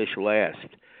guys finish last.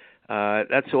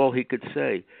 That's all he could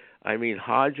say. I mean,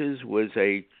 Hodges was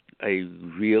a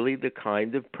really the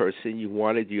kind of person you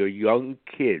wanted your young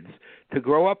kids to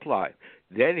grow up like.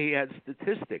 Then he had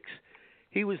statistics.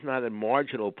 He was not a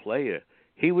marginal player.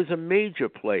 He was a major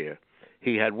player.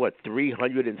 He had,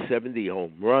 370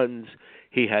 home runs.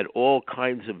 He had all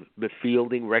kinds of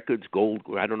fielding records,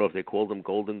 I don't know if they called them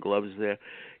Golden Gloves there.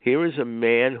 Here is a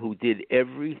man who did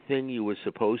everything you were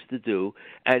supposed to do,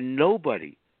 and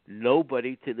nobody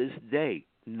to this day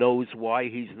knows why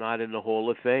he's not in the Hall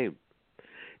of Fame.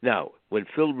 Now, when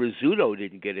Phil Rizzuto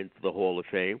didn't get into the Hall of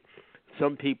Fame,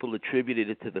 some people attributed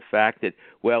it to the fact that,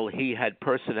 he had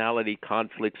personality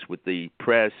conflicts with the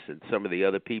press and some of the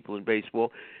other people in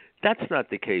baseball. That's not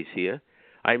the case here.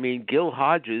 I mean, Gil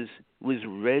Hodges was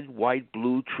red, white,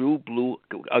 blue, true blue,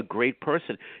 a great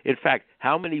person. In fact,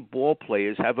 how many ball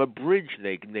players have a bridge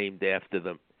named after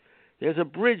them? There's a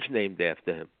bridge named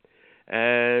after him.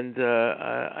 And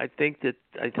I think that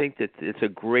it's a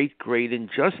great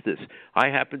injustice. I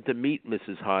happened to meet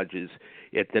Mrs. Hodges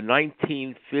at the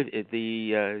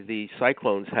the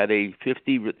Cyclones had a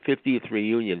 50th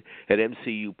reunion at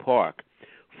MCU Park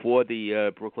for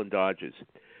the Brooklyn Dodgers.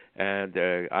 And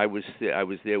I was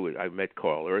there. I met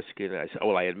Carl Erskine.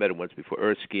 I had met him once before.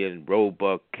 Erskine,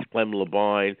 Roebuck, Clem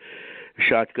Labine,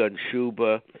 Shotgun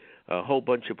Schuber, a whole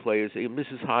bunch of players.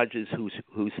 Mrs. Hodges,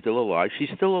 who's still alive. She's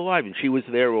still alive, and she was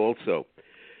there also.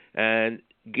 And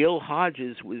Gil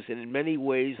Hodges was in many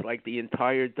ways like the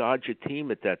entire Dodger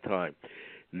team at that time.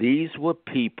 These were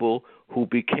people who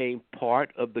became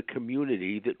part of the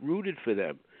community that rooted for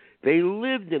them. They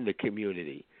lived in the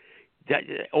community.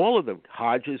 All of them.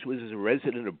 Hodges was a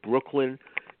resident of Brooklyn.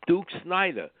 Duke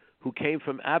Snider, who came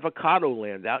from Avocado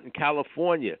Land out in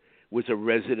California, was a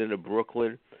resident of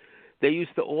Brooklyn. They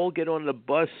used to all get on the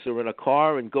bus or in a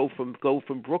car and go from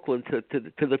Brooklyn to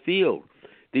the field.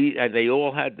 And they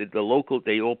all had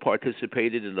they all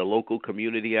participated in the local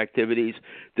community activities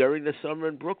during the summer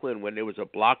in Brooklyn when there was a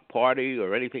block party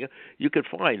or anything. You could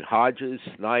find Hodges,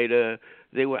 Snyder.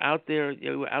 They were out there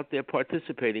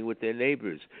participating with their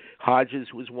neighbors.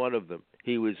 Hodges was one of them.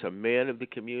 He was a man of the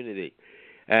community.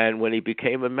 And when he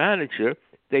became a manager,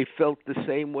 they felt the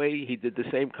same way. He did the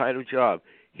same kind of job.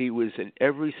 He was in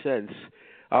every sense.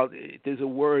 There's a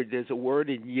word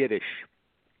in Yiddish.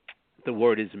 The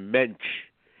word is mensch.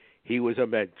 He was a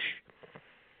mensch.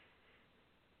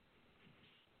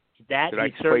 That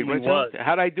he certainly was.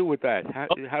 How'd I do with that?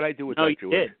 How'd I do with that,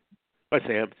 George? You did. Oh,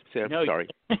 Sam, no, sorry.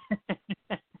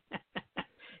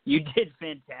 You did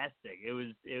fantastic.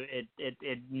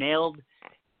 It nailed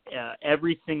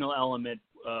every single element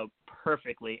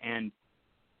perfectly, and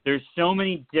there's so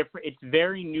many different. It's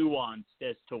very nuanced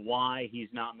as to why he's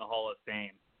not in the Hall of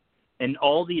Fame, and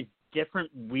all these different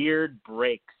weird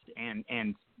breaks and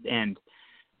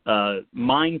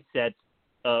mindsets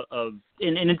of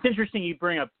and it's interesting you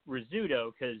bring up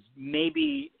Rizzuto because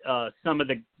maybe some of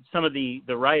the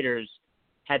writers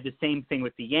had the same thing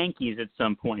with the Yankees at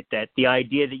some point, that the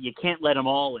idea that you can't let them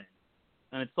all in,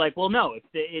 and it's like, well, no,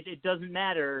 it doesn't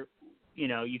matter,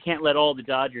 you can't let all the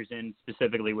Dodgers in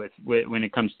specifically with when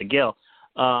it comes to Gil,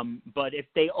 but if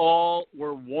they all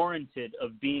were warranted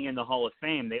of being in the Hall of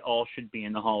Fame, they all should be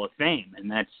in the Hall of Fame, and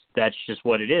that's just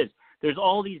what it is. There's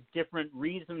all these different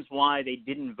reasons why they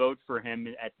didn't vote for him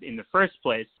in the first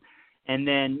place. And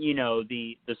then,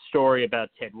 the story about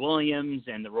Ted Williams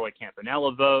and the Roy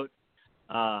Campanella vote.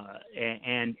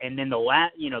 And then the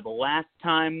last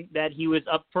time that he was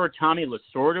up for, Tommy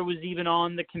Lasorda was even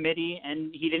on the committee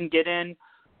and he didn't get in.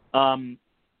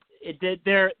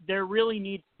 There really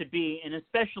needs to be, and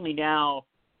especially now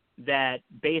that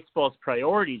baseball's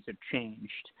priorities have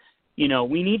changed,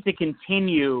 we need to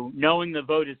continue, knowing the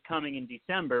vote is coming in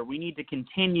December, we need to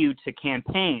continue to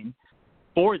campaign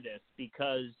for this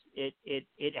because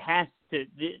it has to,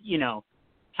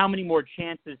 how many more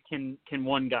chances can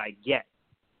one guy get?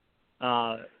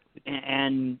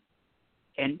 And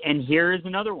here is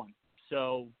another one.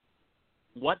 So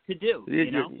what to do,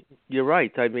 You're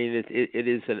right. I mean, it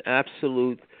is an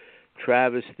absolute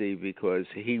travesty because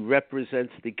he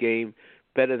represents the game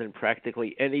better than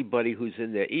practically anybody who's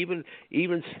in there. Even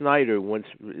Snyder once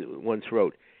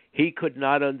wrote he could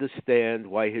not understand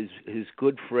why his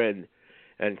good friend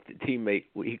and teammate,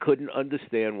 he couldn't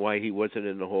understand why he wasn't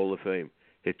in the Hall of Fame.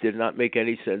 It did not make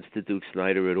any sense to Duke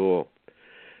Snyder at all.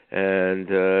 And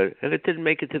it didn't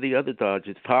make it to the other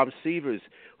Dodgers. Tom Severs,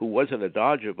 who wasn't a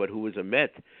Dodger but who was a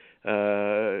Met,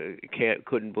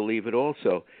 couldn't believe it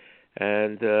also.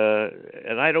 And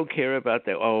I don't care about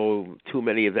that. Oh, too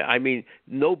many of them. I mean,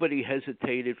 nobody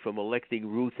hesitated from electing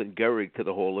Ruth and Gehrig to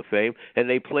the Hall of Fame, and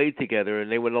they played together, and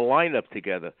they were in a lineup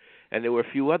together. And there were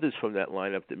a few others from that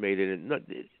lineup that made it.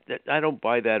 I don't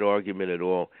buy that argument at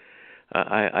all.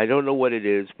 I don't know what it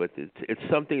is, but it's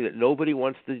something that nobody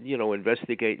wants to,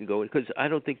 investigate and go in, because I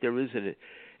don't think there is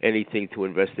anything to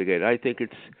investigate. I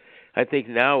think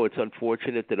now it's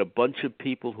unfortunate that a bunch of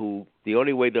people who the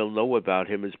only way they'll know about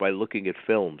him is by looking at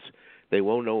films. They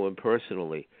won't know him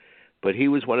personally. But he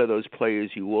was one of those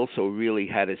players you also really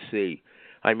had to see.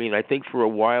 I mean, I think for a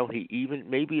while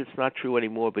maybe it's not true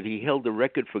anymore, but he held the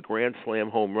record for Grand Slam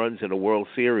home runs in a World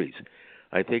Series.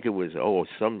 I think it was,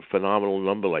 some phenomenal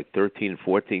number like 13,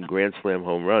 14 Grand Slam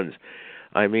home runs.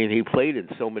 I mean, he played in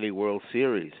so many World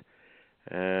Series.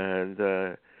 And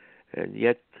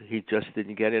yet he just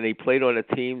didn't get in. He played on a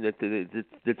team that's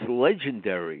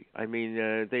legendary. I mean,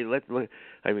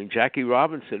 Jackie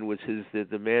Robinson was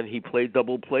the man he played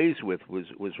double plays with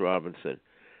was Robinson.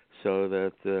 So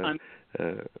that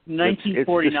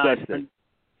 1949,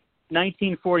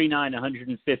 1949,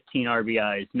 115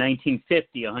 RBIs.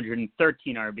 1950,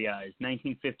 113 RBIs.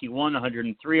 1951,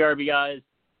 103 RBIs.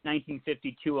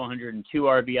 1952, 102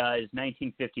 RBIs,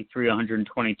 1953,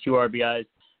 122 RBIs,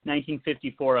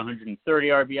 1954, 130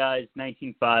 RBIs,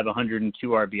 1905, 102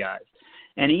 RBIs.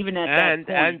 And even at that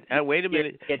point, and wait a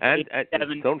minute, and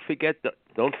don't forget,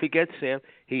 Sam,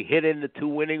 he hit in the 2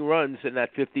 winning runs in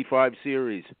that 55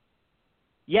 series.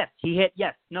 Yes, he hit.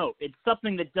 Yes, no, it's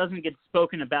something that doesn't get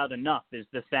spoken about enough is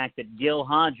the fact that Gil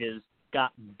Hodges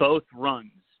got both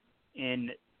runs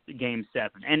in Game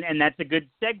 7, and that's a good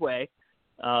segue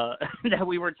that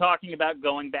we were talking about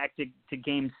going back to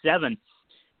Game 7.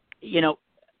 You know,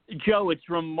 Joe, it's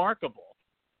remarkable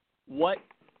what.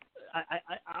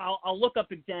 I'll look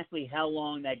up exactly how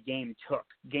long that game took,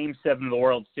 Game 7 of the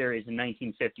World Series in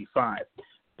 1955.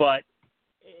 But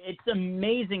it's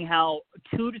amazing how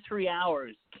 2 to 3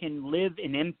 hours can live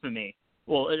in infamy.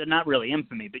 Well, not really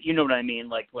infamy, but you know what I mean.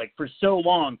 Like for so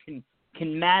long can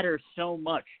matter so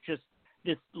much. Just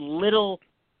this little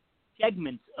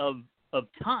segments of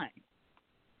time.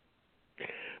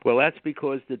 Well, that's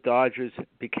because the Dodgers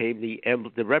became the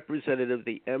representative,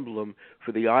 the emblem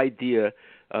for the idea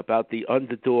about the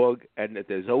underdog, and that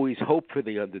there's always hope for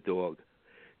the underdog.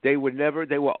 They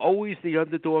were always the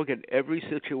underdog in every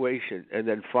situation, and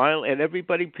then finally, and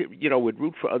everybody, would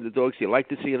root for underdogs. You like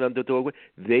to see an underdog win.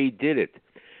 They did it,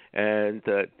 and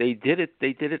they did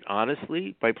it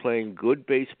honestly by playing good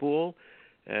baseball.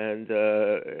 And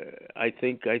I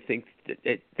think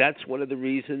that's one of the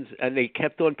reasons, and they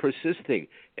kept on persisting.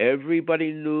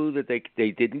 Everybody knew that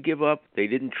they didn't give up. They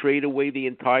didn't trade away the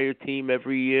entire team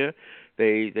every year.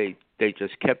 They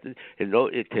just kept it. And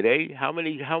today, how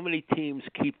many teams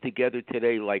keep together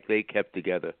today like they kept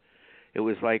together? It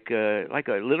was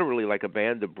literally like a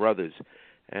band of brothers,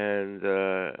 and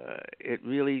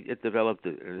it developed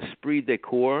an esprit de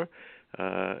corps.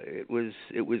 It was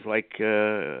like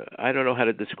I don't know how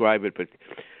to describe it, but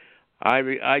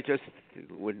I just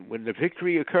when the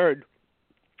victory occurred,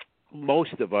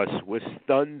 most of us were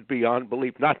stunned beyond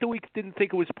belief. Not that we didn't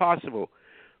think it was possible,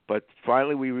 but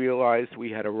finally we realized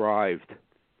we had arrived.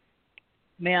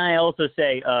 May I also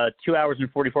say 2 hours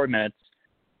and 44 minutes.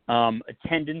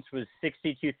 Attendance was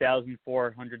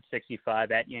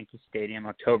 62,465 at Yankee Stadium,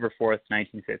 October 4th,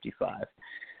 1955.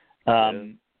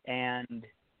 And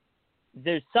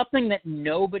there's something that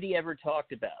nobody ever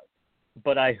talked about,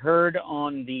 but I heard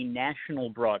on the national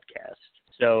broadcast.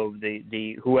 So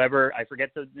the whoever, I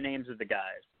forget the names of the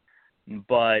guys,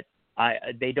 but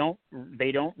they don't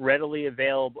readily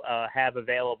have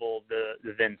available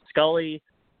the Vin Scully.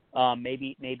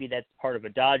 Maybe that's part of a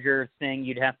Dodger thing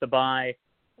you'd have to buy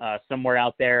somewhere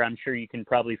out there. I'm sure you can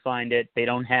probably find it. They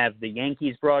don't have the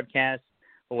Yankees broadcast,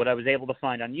 but what I was able to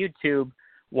find on YouTube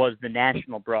was the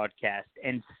national broadcast,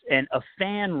 and a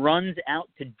fan runs out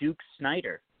to Duke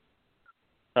Snider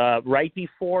right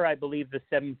before, I believe, the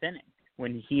 7th inning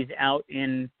when he's out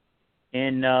in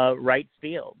right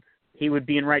field. He would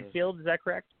be in right field, is that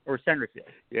correct? Or center field?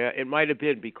 Yeah, it might have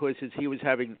been because he was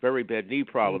having very bad knee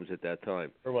problems at that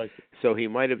time. Or was he? So he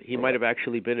might have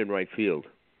actually been in right field.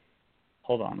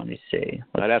 Hold on, let me see.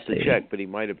 I'd have to check, but he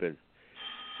might have been.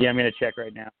 Yeah, I'm going to check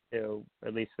right now too,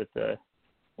 at least with the.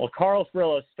 Well, Carl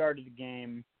Frillo started the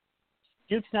game.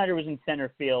 Duke Snider was in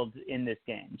center field in this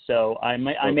game, so I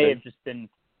may have just been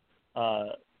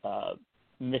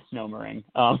misnomering.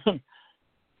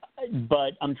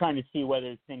 But I'm trying to see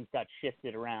whether things got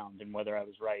shifted around and whether I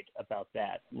was right about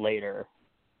that later.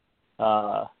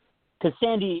 Because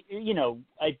Sandy,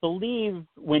 I believe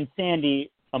when Sandy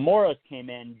Amoros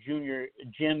came in,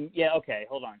 Jim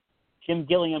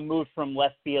Gilliam moved from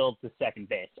left field to second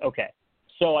base. Okay.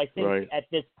 So I think at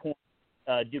this point,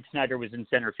 Duke Snider was in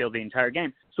center field the entire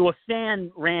game. So a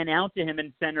fan ran out to him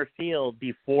in center field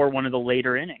before one of the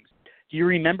later innings. Do you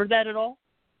remember that at all?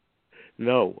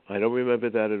 No, I don't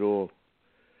remember that at all.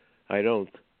 I don't.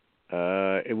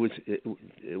 That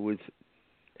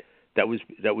was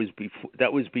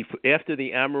before after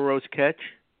the Amoros catch.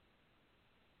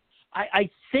 I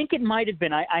think it might have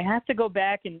been. I have to go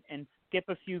back and skip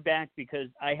a few back because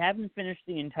I haven't finished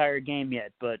the entire game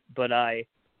yet, but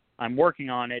I'm working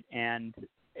on it, and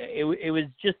it was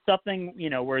just something,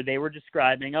 where they were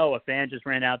describing, a fan just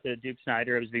ran out to Duke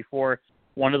Snider. It was before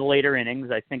one of the later innings.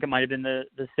 I think it might have been the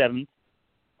 7th.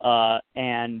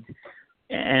 And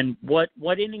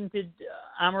what inning did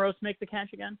Amoros make the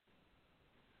catch again?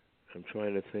 I'm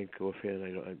trying to think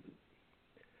offhand.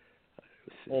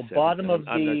 Well, bottom of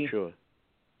I'm not sure.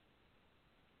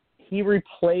 He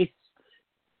replaced.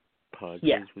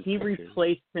 Yes, he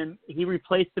replaced him. He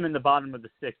replaced him in the bottom of the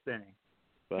 6th inning,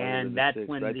 and that's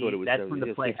when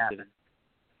the play happened.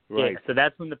 Right. Yeah, so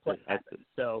that's when the play happened.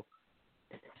 So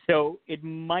it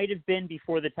might have been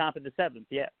before the top of the 7th.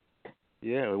 Yeah.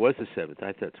 Yeah, it was the 7th.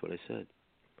 That's what I said.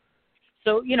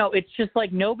 So, it's just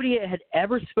like nobody had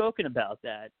ever spoken about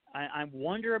that. I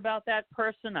wonder about that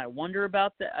person. I wonder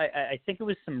about that. I think it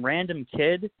was some random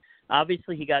kid.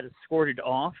 Obviously, he got escorted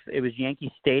off. It was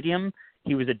Yankee Stadium.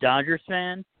 He was a Dodgers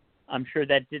fan. I'm sure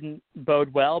that didn't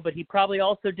bode well, but he probably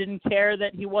also didn't care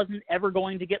that he wasn't ever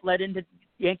going to get let into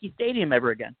Yankee Stadium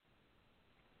ever again.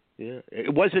 Yeah,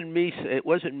 it wasn't me. It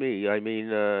wasn't me. I mean,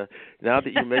 now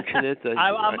that you mention it,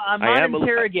 I'm not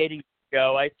interrogating.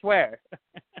 Joe, I swear.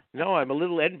 No, I'm a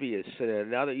little envious.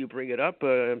 Now that you bring it up,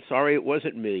 I'm sorry it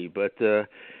wasn't me, but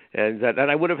and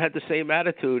I would have had the same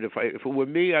attitude if it were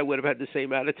me. I would have had the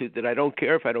same attitude that I don't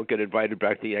care if I don't get invited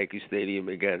back to Yankee Stadium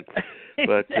again.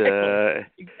 But exactly.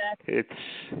 It's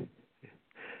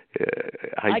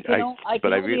I can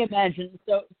only imagine.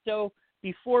 So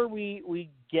before we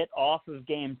get off of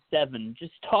Game 7,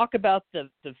 just talk about the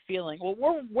feeling.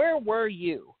 Well, where were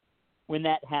you when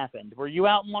that happened? Were you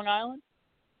out in Long Island?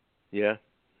 Yeah,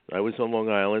 I was on Long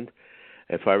Island.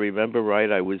 If I remember right,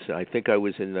 I think I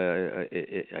was in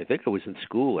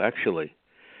school actually,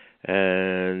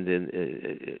 and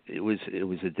it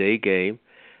was a day game,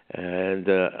 and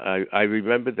I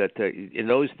remember that in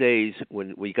those days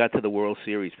when we got to the World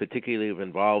Series, particularly if it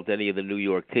involved any of the New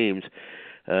York teams,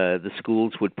 the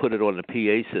schools would put it on the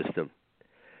PA system.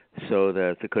 So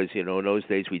that because in those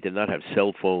days we did not have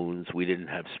cell phones, we didn't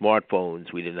have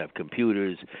smartphones, we didn't have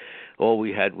computers. All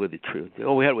we had were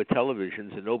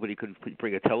televisions, and nobody could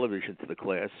bring a television to the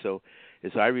class. So,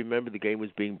 as I remember, the game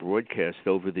was being broadcast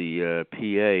over the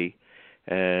PA,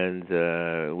 and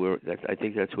I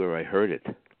think that's where I heard it.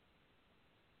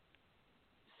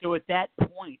 So at that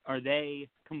point, are they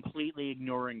completely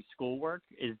ignoring schoolwork?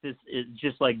 Is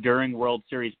just like during World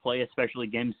Series play, especially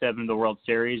Game 7 of the World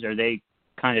Series? Are they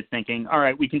kind of thinking, all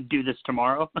right, we can do this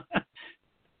tomorrow?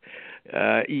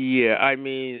 Yeah, I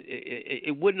mean,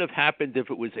 it wouldn't have happened if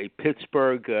it was a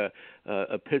Pittsburgh,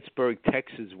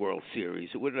 Texas World Series.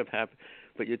 It wouldn't have happened.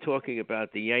 But you're talking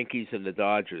about the Yankees and the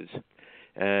Dodgers,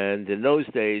 and in those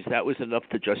days, that was enough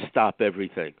to just stop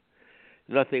everything.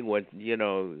 Nothing went,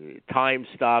 time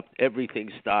stopped,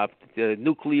 everything stopped. The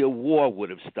nuclear war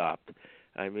would have stopped.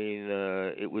 I mean,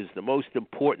 it was the most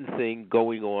important thing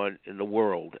going on in the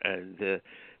world, and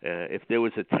if there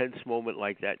was a tense moment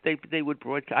like that, they would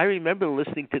broadcast. I remember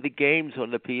listening to the games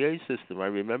on the PA system. I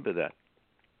remember that.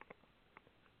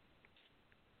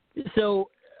 So,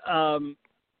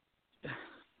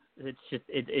 it's just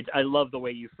I love the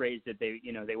way you phrased it. They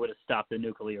would have stopped the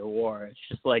nuclear war. It's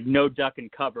just like no duck and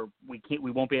cover. We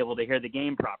won't be able to hear the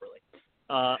game properly.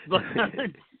 But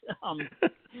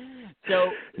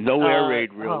so no air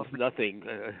raid rules, nothing.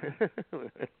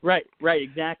 Right,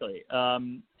 exactly.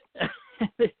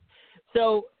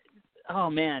 So, oh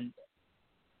man,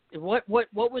 what was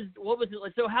it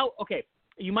like? So how? Okay,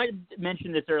 you might have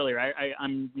mentioned this earlier.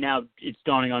 I'm now. It's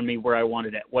dawning on me what I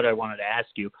wanted to ask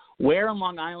you. Where on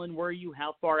Long Island were you?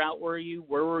 How far out were you?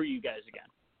 Where were you guys again?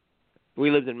 We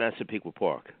lived in Massapequa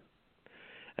Park,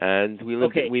 and we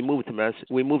moved to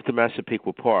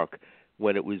Massapequa Park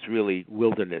when it was really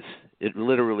wilderness. It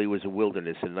literally was a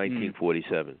wilderness in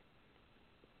 1947.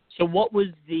 So what was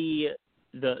the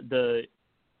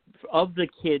of the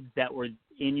kids that were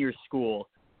in your school,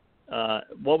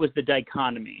 what was the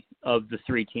dichotomy of the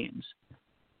three teams?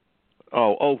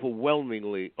 Oh,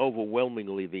 overwhelmingly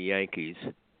the Yankees.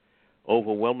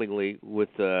 Overwhelmingly with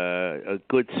a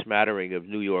good smattering of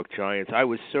New York Giants. I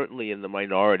was certainly in the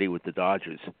minority with the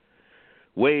Dodgers.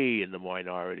 Way in the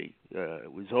minority.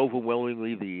 It was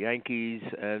overwhelmingly the Yankees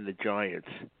and the Giants.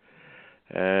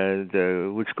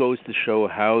 And which goes to show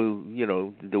how,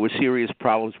 there were serious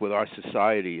problems with our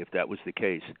society if that was the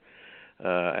case.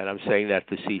 And I'm saying that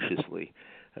facetiously,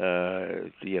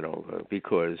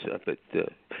 because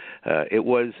it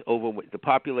was the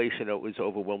population was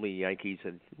overwhelming Yankees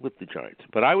and with the Giants.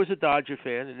 But I was a Dodger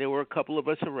fan, and there were a couple of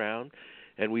us around,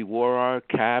 and we wore our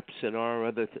caps and our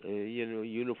other,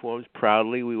 uniforms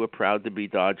proudly. We were proud to be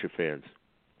Dodger fans.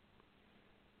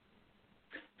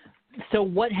 So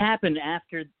what happened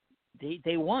after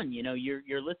they won?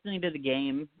 You're listening to the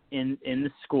game in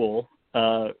the school.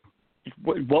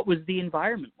 What was the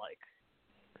environment like?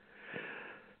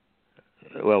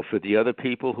 Well, for the other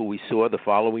people who we saw the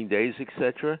following days,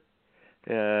 etc.,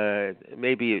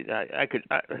 maybe I could.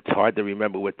 It's hard to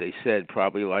remember what they said.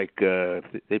 Probably like the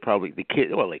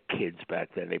kids back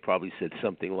then. They probably said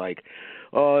something like,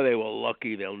 "Oh, they were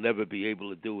lucky. They'll never be able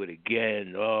to do it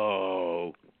again.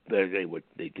 Oh, they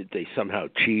somehow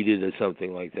cheated or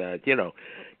something like that."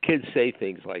 kids say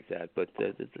things like that, but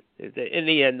in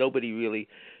the end, nobody really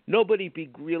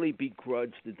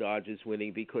begrudged the Dodgers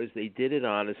winning because they did it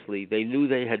honestly. They knew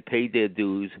they had paid their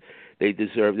dues. They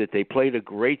deserved it. They played a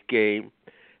great game,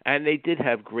 and they did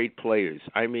have great players.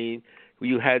 I mean,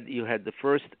 you had the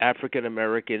first African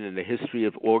American in the history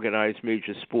of organized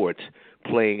major sports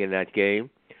playing in that game.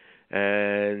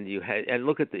 And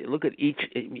look at each.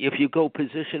 If you go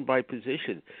position by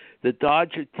position, the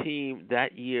Dodger team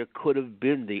that year could have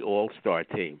been the All-Star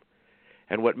team.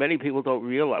 And what many people don't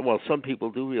realize, well, some people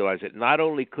do realize it. Not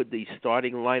only could the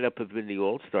starting lineup have been the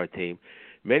All-Star team,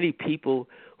 many people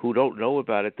who don't know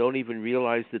about it don't even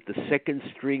realize that the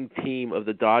second-string team of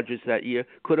the Dodgers that year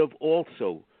could have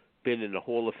also been in the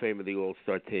Hall of Fame of the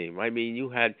All-Star team. I mean, you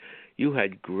had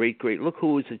great. Look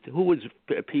who was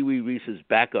Pee Wee Reese's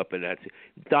backup in that team.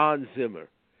 Don Zimmer.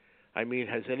 I mean,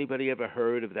 has anybody ever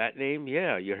heard of that name?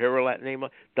 Yeah, you hear that name?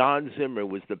 Don Zimmer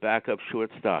was the backup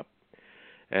shortstop,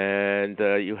 and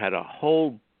you had a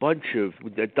whole bunch of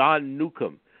Don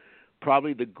Newcomb,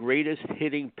 probably the greatest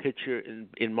hitting pitcher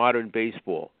in modern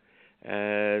baseball.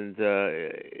 And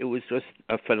it was just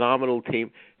a phenomenal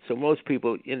team. So most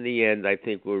people, in the end, I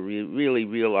think, will really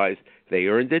realize they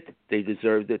earned it, they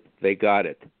deserved it, they got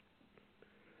it.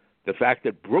 The fact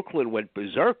that Brooklyn went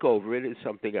berserk over it is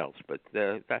something else, but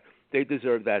they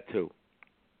deserve that too.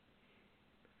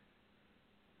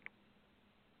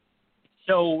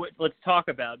 So let's talk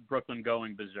about Brooklyn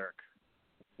going berserk.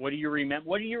 What do you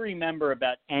remember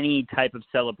about any type of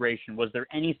celebration? Was there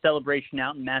any celebration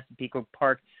out in Massapequa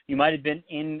Park? You might have been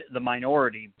in the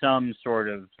minority, some sort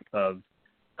of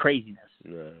craziness.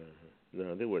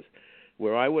 No, there was.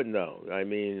 Where I would know. I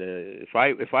mean, if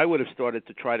I would have started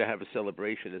to try to have a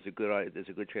celebration, there's a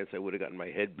good chance I would have gotten my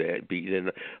head beaten.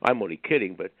 And I'm only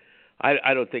kidding, but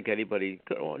I don't think anybody,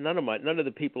 none of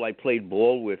the people I played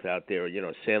ball with out there,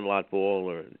 Sandlot ball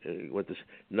or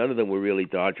none of them were really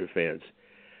Dodger fans.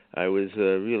 I was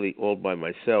really all by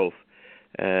myself,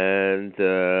 and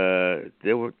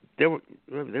there were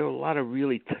a lot of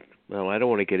really. Well, I don't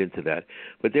want to get into that,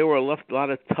 but there were a lot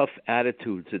of tough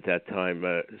attitudes at that time,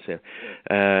 Sam.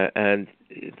 And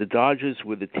the Dodgers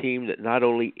were the team that not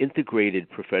only integrated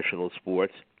professional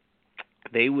sports,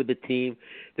 they were the team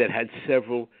that had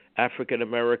several African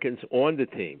Americans on the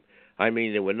team. I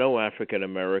mean, there were no African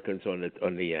Americans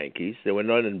on the Yankees. There were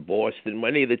none in Boston.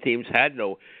 Many of the teams had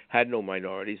no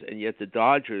minorities, and yet the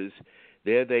Dodgers,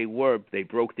 there they were. They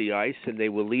broke the ice, and they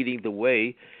were leading the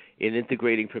way in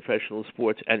integrating professional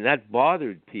sports, and that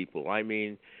bothered people. I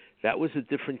mean, that was a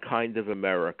different kind of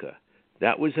America.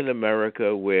 That was an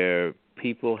America where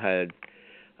people had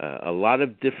a lot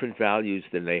of different values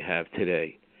than they have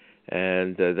today.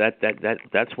 And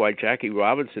that's why Jackie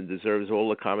Robinson deserves all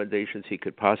the commendations he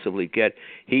could possibly get.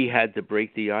 He had to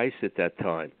break the ice at that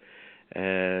time,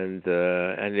 and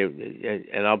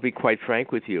I'll be quite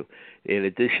frank with you. In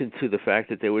addition to the fact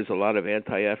that there was a lot of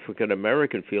anti-African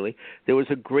American feeling, there was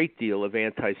a great deal of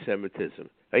anti-Semitism,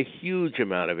 a huge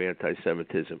amount of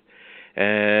anti-Semitism,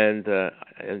 and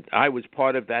I was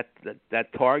part of that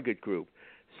target group.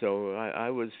 So I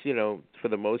was, for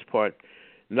the most part,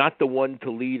 not the one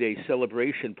to lead a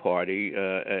celebration party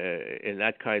in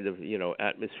that kind of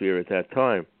atmosphere at that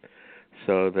time.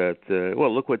 So that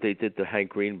look what they did to Hank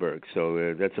Greenberg.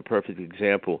 So that's a perfect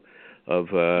example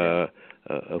of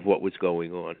what was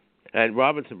going on. And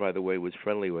Robinson, by the way, was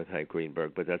friendly with Hank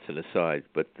Greenberg, but that's an aside.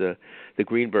 But the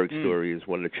Greenberg story is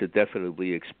one that should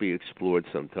definitely be explored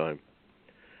sometime.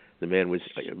 The man was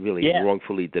really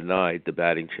wrongfully denied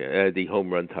the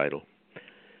home run title.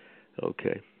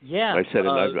 Okay. Yeah. I said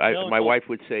it. My wife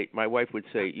would say,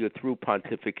 "You're through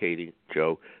pontificating,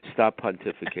 Joe. Stop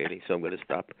pontificating." So I'm going to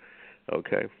stop.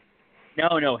 Okay.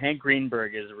 No. Hank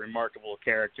Greenberg is a remarkable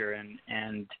character,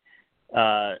 and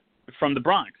from the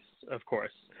Bronx, of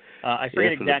course. I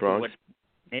forget exactly what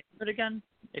neighborhood again.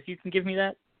 If you can give me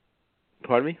that.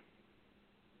 Pardon me?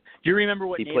 Do you remember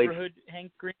what neighborhood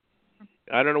Hank Greenberg?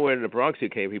 I don't know where in the Bronx he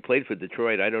came. He played for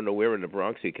Detroit. I don't know where in the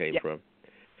Bronx he came from.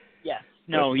 Yes.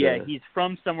 He's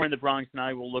from somewhere in the Bronx, and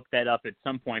I will look that up at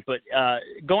some point. But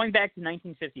going back to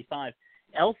 1955,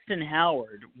 Elston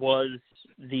Howard was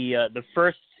the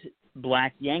first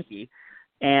black Yankee,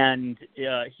 and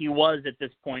he was at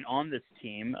this point on this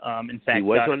team. In fact, he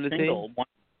was on the team.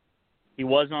 He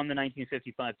was on the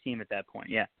 1955 team at that point.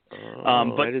 Yeah.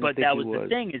 But that was the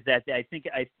thing, is that I think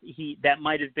that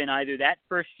might have been either that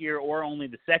first year or only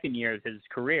the second year of his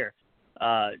career.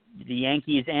 The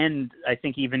Yankees and I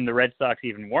think even the Red Sox,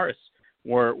 even worse,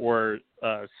 were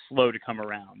slow to come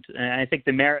around. And I think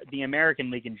the American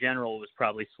League in general was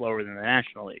probably slower than the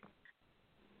National League.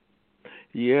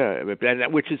 Yeah,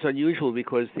 which is unusual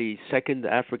because the second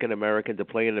African American to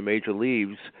play in the major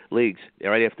leagues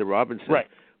right after Robinson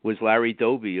was Larry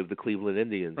Doby of the Cleveland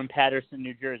Indians from Paterson,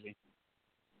 New Jersey.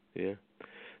 Yeah,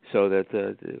 so that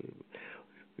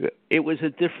it was a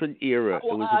different era.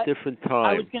 Well, it was a different time.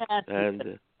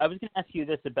 I was going to ask you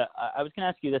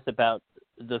this about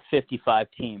the 55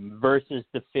 team versus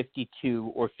the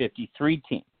 52 or 53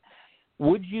 team.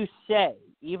 Would you say,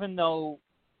 even though,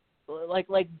 like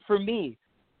for me,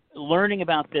 learning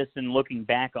about this and looking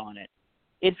back on it,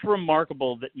 it's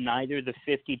remarkable that neither the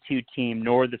 52 team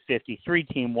nor the 53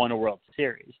 team won a World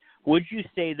Series. Would you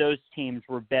say those teams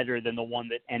were better than the one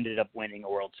that ended up winning a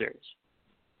World Series?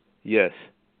 Yes.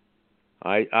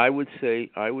 I would say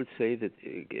that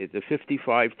the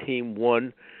 55 team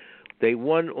won. They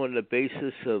won on the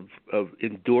basis of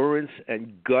endurance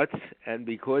and guts, and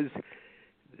because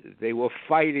they were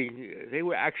fighting. They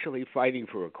were actually fighting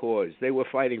for a cause. They were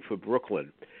fighting for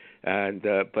Brooklyn, and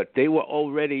but they were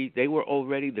already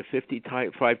the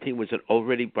 55 team was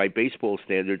already by baseball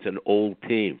standards an old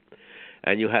team,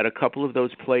 and you had a couple of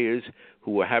those players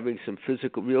who were having some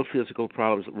real physical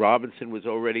problems. Robinson was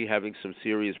already having some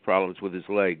serious problems with his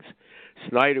legs.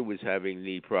 Snyder was having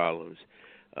knee problems,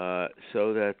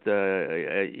 so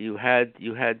that you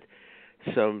had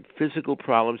some physical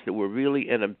problems that were really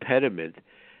an impediment,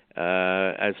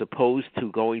 as opposed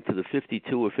to going to the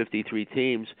 52 or 53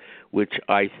 teams, which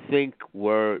I think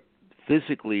were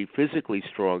physically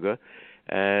stronger.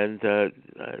 And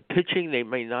pitching, they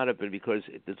may not have been, because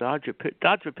the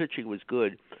Dodger pitching was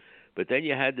good. But then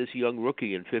you had this young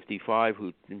rookie in 55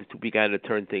 who began to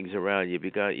turn things around.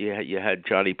 You had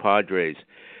Johnny Padres,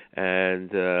 and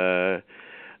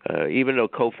even though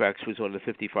Koufax was on the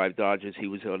 55 Dodgers, he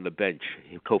was on the bench.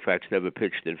 Koufax never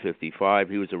pitched in 55.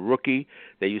 He was a rookie.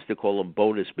 They used to call him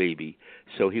bonus baby.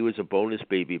 So he was a bonus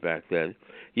baby back then.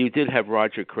 You did have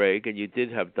Roger Craig, and you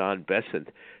did have Don Besant,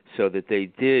 so that they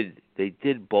did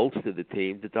bolster the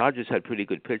team. The Dodgers had pretty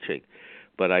good pitching.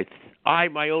 But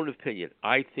my own opinion,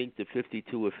 I think the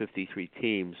 52 or 53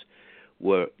 teams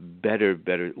were better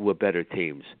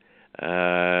teams.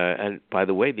 And by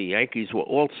the way, the Yankees were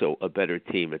also a better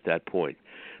team at that point,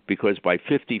 because by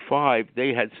 55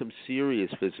 they had some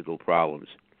serious physical problems,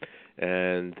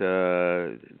 and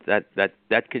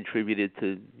that contributed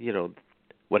to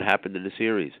what happened in the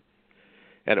series.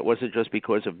 And it wasn't just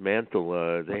because of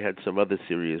Mantle; they had some other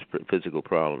serious physical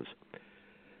problems.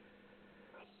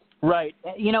 Right.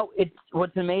 It's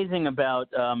what's amazing about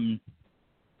a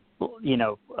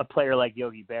player like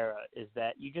Yogi Berra is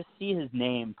that you just see his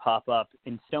name pop up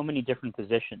in so many different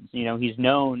positions. He's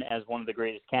known as one of the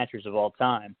greatest catchers of all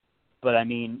time, but I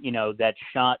mean, that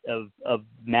shot of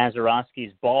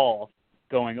Mazeroski's ball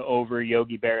going over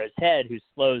Yogi Berra's head, who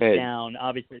slows down.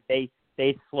 Obviously,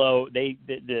 the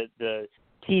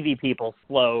TV people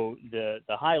slow the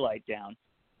highlight down,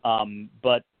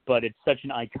 but it's such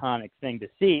an iconic thing to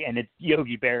see, and it's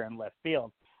Yogi Berra in left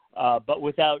field. But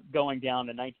without going down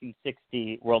a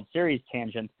 1960 World Series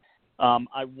tangent,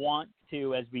 I want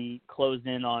to, as we close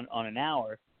in on an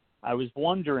hour, I was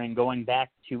wondering, going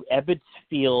back to Ebbets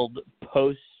Field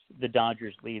post the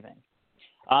Dodgers leaving.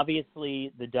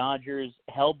 Obviously, the Dodgers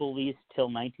held the lease till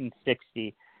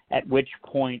 1960, at which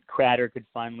point Crater could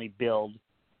finally build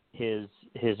his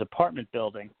apartment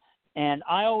building. And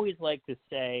I always like to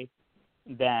say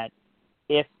that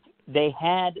if they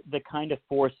had the kind of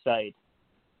foresight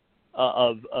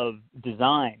of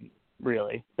design,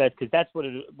 really, because that's what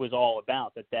it was all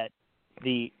about, that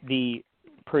the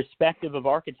perspective of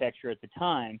architecture at the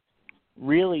time,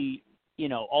 really,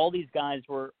 all these guys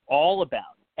were all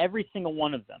about, every single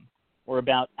one of them were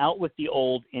about out with the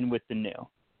old, in with the new.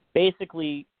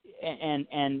 Basically,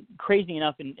 and crazy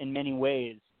enough in many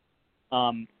ways,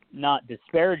 not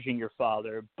disparaging your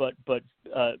father, but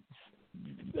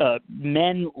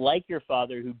men like your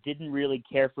father who didn't really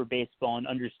care for baseball and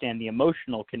understand the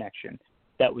emotional connection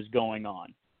that was going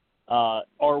on,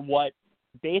 are what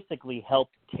basically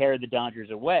helped tear the Dodgers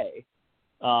away,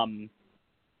 and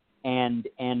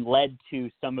led to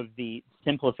some of the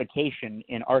simplification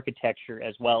in architecture,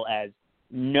 as well as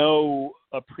no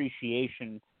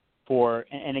appreciation for,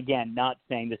 and again, not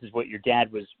saying this is what your dad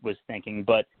was thinking,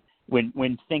 but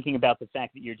when thinking about the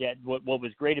fact that your dad, what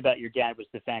was great about your dad was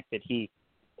the fact that he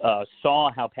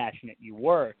saw how passionate you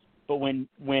were. But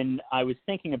when I was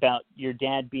thinking about your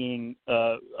dad being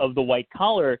of the white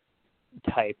collar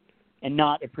type and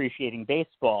not appreciating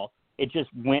baseball, it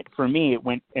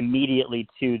went immediately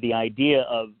to the idea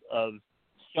of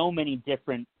so many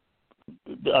different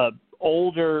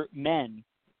older men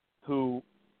who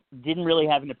didn't really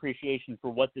have an appreciation for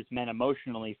what this meant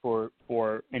emotionally for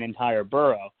an entire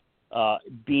borough.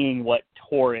 being what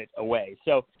tore it away.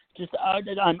 So just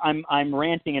I'm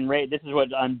ranting and this is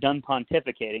what I'm done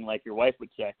pontificating, like your wife would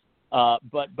say.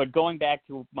 But going back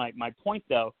to my point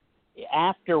though,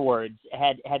 afterwards,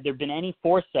 had there been any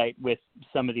foresight with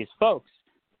some of these folks,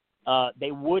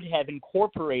 they would have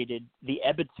incorporated the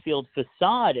Ebbetsfield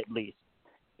facade at least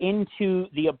into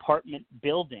the apartment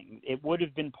building. It would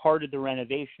have been part of the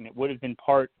renovation. It would have been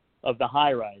part of the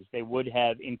high-rise. They would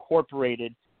have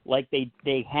incorporated, like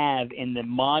they have in the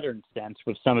modern sense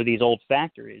with some of these old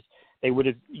factories. They would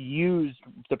have used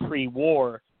the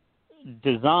pre-war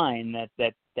design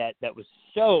that was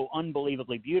so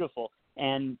unbelievably beautiful,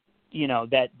 and these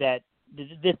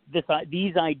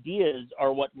ideas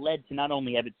are what led to not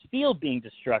only Ebbetsfield being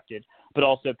destructed, but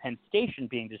also Penn Station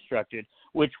being destructed,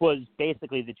 which was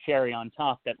basically the cherry on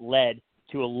top that led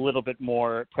to a little bit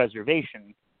more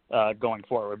preservation going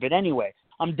forward. But anyway,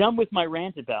 I'm done with my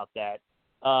rant about that.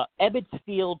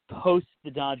 Ebbetsfield post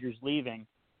the Dodgers leaving,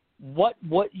 what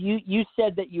you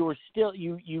said that you were still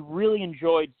you really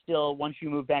enjoyed still once you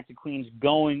moved back to Queens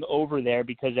going over there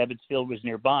because Ebbetsfield was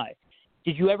nearby.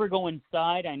 Did you ever go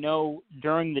inside? I know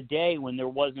during the day when there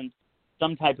wasn't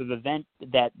some type of event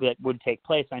that would take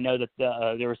place, I know that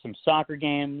there were some soccer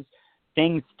games.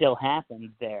 Things still happened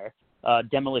there.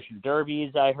 Demolition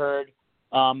derbies, I heard.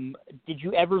 Did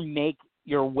you ever make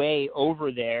your way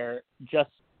over there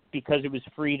just because it was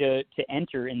free to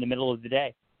enter in the middle of the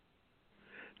day?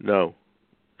 No,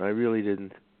 I really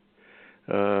didn't.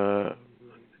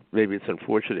 Maybe it's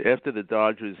unfortunate. After the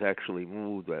Dodgers actually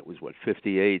moved, that was,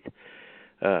 58,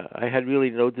 I had really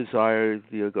no desire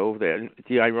to go over there. And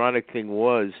the ironic thing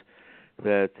was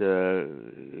that,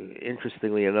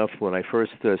 interestingly enough, when I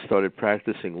first started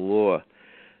practicing law,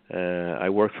 I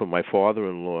worked for my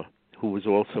father-in-law, who was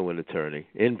also an attorney,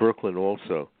 in Brooklyn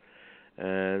also.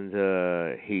 And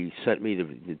he sent me to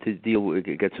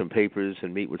get some papers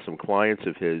and meet with some clients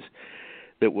of his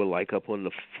that were like up on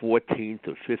the 14th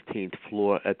or 15th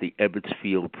floor at the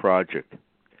Ebbetsfield project.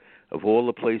 Of all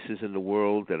the places in the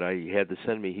world that I had to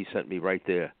send me, he sent me right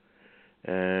there.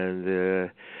 And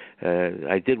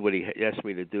I did what he asked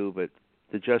me to do, but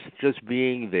just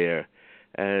being there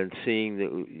and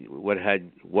seeing what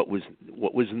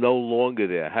was no longer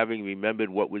there, having remembered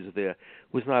what was there,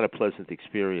 was not a pleasant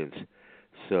experience.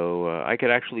 So I could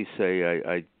actually say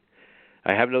I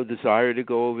have no desire to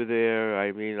go over there.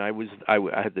 I mean, I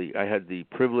had the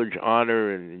privilege,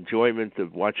 honor, and enjoyment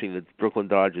of watching the Brooklyn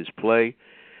Dodgers play.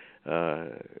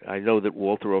 I know that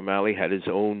Walter O'Malley had his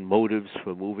own motives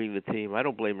for moving the team. I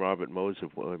don't blame Robert Moses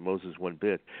one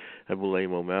bit. I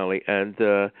blame O'Malley, and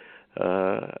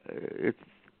I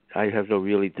have no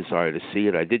really desire to see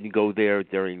it. I didn't go there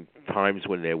during times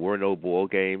when there were no ball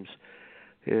games.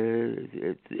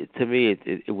 To me,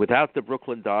 without the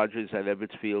Brooklyn Dodgers and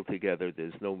Ebbetsfield together,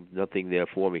 there's nothing there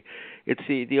for me. It's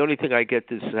the only thing I get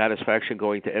is satisfaction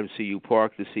going to MCU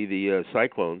Park to see the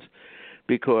Cyclones,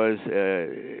 because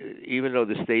even though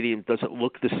the stadium doesn't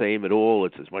look the same at all,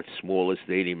 it's a much smaller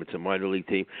stadium, it's a minor league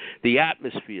team, the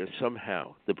atmosphere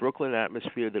somehow, the Brooklyn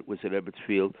atmosphere that was at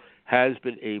Ebbetsfield, has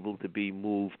been able to be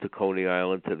moved to Coney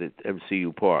Island, to the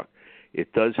MCU Park.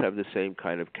 It does have the same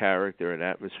kind of character and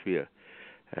atmosphere,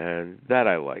 and that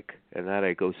I like, and that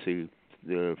I go see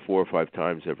 4 or 5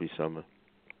 times every summer.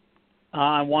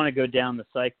 I want to go down the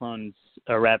Cyclones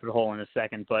rabbit hole in a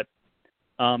second, but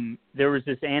there was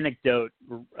this anecdote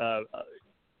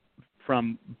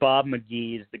from Bob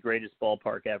McGee's The Greatest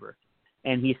Ballpark Ever,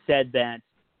 and he said that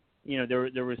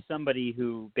there was somebody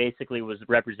who basically was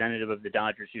representative of the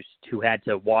Dodgers who had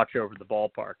to watch over the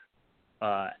ballpark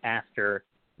after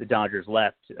the Dodgers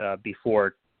left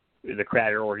before the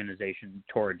Crater organization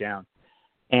tore it down,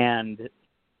 and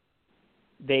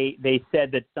they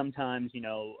said that sometimes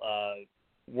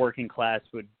working class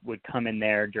would come in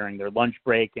there during their lunch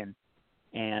break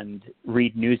and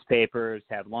read newspapers,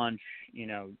 have lunch,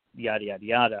 yada yada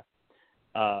yada.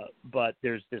 But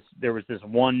there was this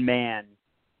one man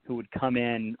who would come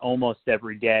in almost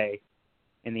every day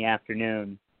in the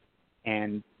afternoon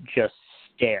and just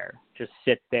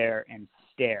sit there and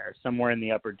stare somewhere in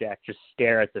the upper deck, just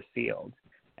stare at the field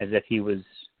as if he was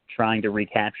trying to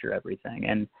recapture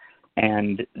everything.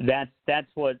 And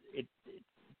that's what it.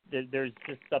 There's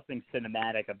just something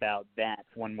cinematic about that,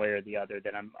 one way or the other,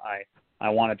 that I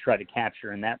want to try to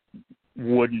capture, and that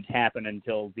wouldn't happen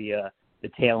until the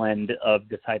tail end of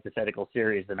this hypothetical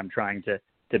series that I'm trying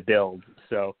to build.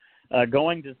 So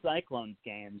going to Cyclones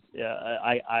games,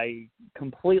 I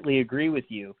completely agree with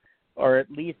you, or at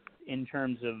least in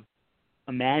terms of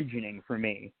imagining, for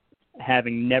me,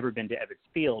 having never been to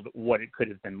Ebbetsfield, what it could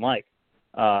have been like.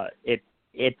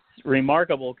 it's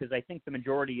remarkable because I think the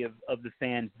majority of the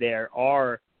fans there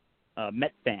are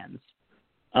Met fans.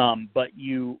 But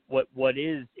what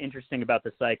is interesting about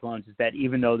the Cyclones is that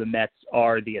even though the Mets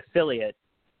are the affiliate,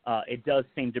 it does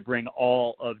seem to bring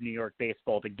all of New York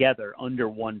baseball together under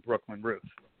one Brooklyn roof.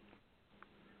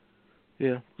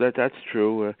 Yeah, that's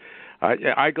true.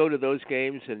 I go to those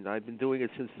games, and I've been doing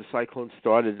it since the Cyclones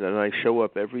started, and I show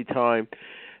up every time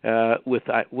with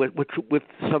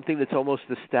something that's almost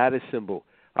a status symbol.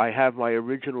 I have my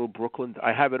original Brooklyn.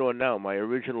 I have it on now. My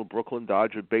original Brooklyn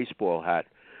Dodger baseball hat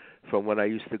from when I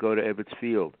used to go to Ebbets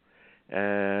Field,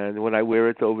 and when I wear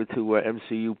it over to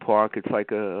MCU Park, it's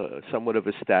like somewhat of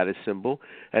a status symbol.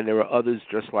 And there are others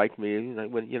just like me.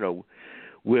 When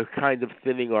we're kind of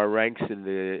thinning our ranks in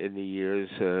the years.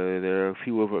 There are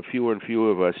fewer and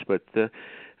fewer of us, but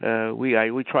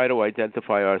we try to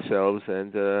identify ourselves,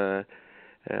 and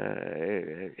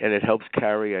it helps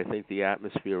carry, I think, the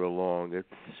atmosphere along.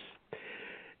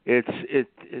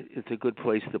 It's a good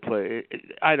place to play.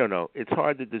 I don't know. It's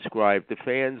hard to describe. The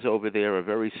fans over there are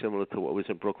very similar to what was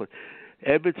in Brooklyn.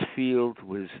 Ebbets Field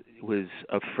was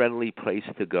a friendly place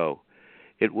to go.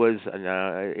 It was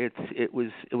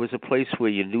a place where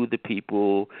you knew the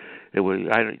people.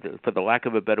 For the lack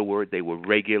of a better word, they were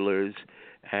regulars,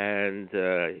 and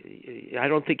I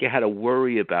don't think you had to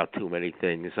worry about too many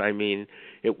things. I mean,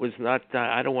 it was not.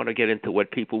 I don't want to get into what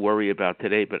people worry about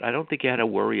today, but I don't think you had to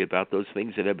worry about those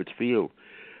things at Ebbets Field,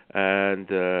 and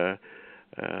I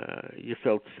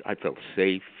felt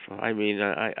safe. I mean,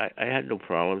 I had no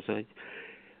problems.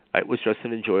 It was just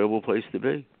an enjoyable place to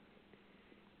be.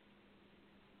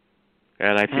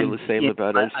 And I feel the same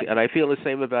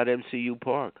about MCU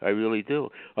Park. I really do.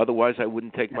 Otherwise, I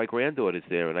wouldn't take my granddaughters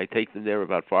there, and I take them there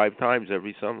about 5 times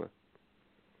every summer.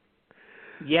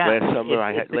 Yeah. Last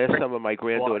summer, my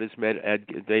granddaughters met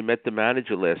the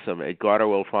manager last summer,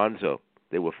 Edgardo Alfonso.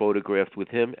 They were photographed with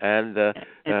him and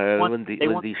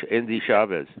Indy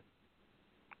Chavez.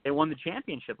 They won the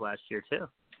championship last year too.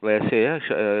 Last year,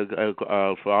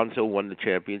 Alfonso won the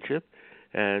championship,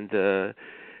 and.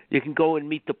 You can go and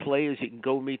meet the players. You can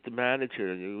go meet the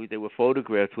manager. They were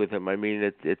photographed with him. I mean,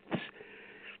 it's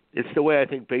the way I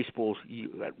think baseball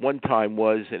at one time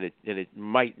was, and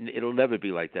it'll never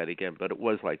be like that again. But it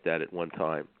was like that at one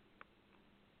time.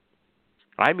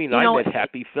 I mean, I met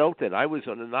Happy Felton. I was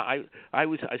I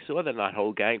saw the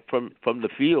Knothole Gang from the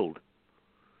field.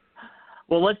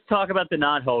 Well, let's talk about the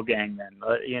Knothole Gang then.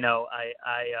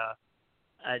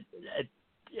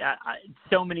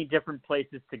 So many different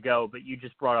places to go, but you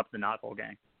just brought up the Knothole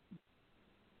Gang.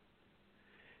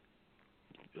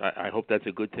 I hope that's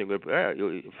a good thing.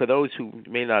 For those who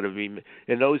may not have been,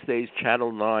 in those days,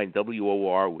 Channel 9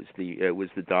 WOR was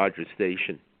the Dodger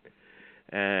station,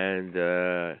 and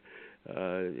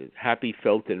Happy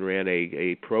Felton ran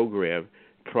a program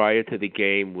prior to the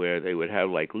game where they would have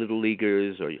like little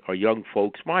leaguers or young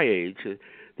folks my age.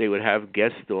 They would have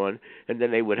guests on, and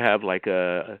then they would have like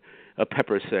a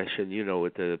pepper session,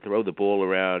 to throw the ball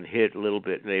around, hit a little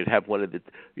bit, and they'd have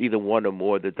either one or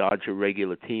more of the Dodger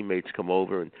regular teammates come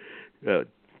over and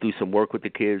do some work with the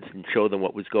kids and show them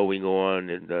what was going on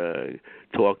and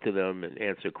talk to them and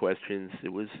answer questions.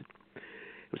 It was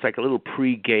like a little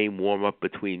pre-game warm-up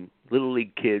between Little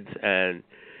League kids, and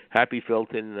Happy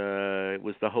Felton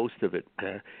was the host of it,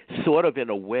 sort of in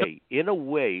a way,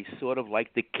 sort of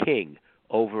like the King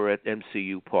over at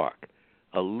MCU Park.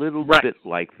 A little bit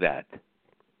like that.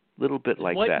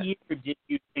 What year did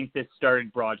you think this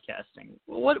started broadcasting?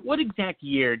 What exact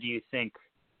year do you think?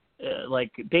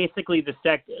 Basically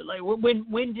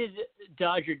when did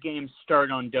Dodger games start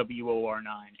on WOR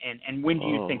 9, and when do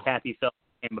you think Happy Felton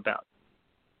came about?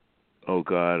 Oh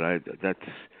God,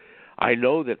 I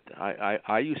know that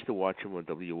I used to watch him on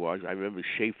WOR. I remember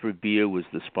Schaefer Beer was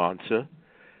the sponsor,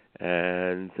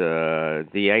 and the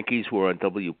Yankees were on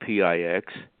WPIX.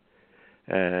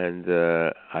 And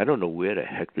I don't know where the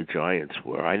heck the Giants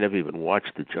were. I never even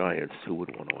watched the Giants. Who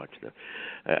wouldn't want to watch them?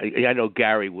 I know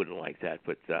Gary wouldn't like that,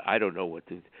 but I don't know what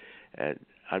to. And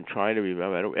I'm trying to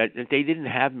remember. They didn't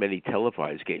have many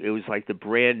televised games. It was like the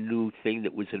brand new thing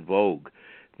that was in vogue.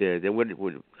 There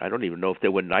I don't even know if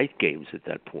there were night games at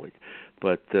that point,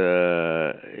 but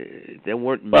there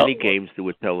weren't many games that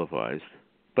were televised.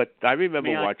 But I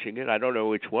remember watching it. I don't know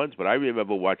which ones, but I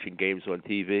remember watching games on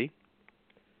TV.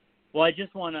 Well, I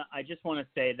just want to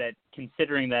say that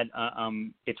considering that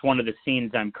it's one of the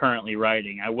scenes I'm currently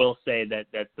writing, I will say that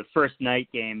the first night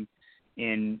game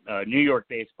in New York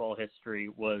baseball history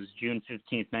was June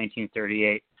 15th,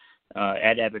 1938,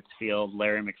 at Ebbets Field.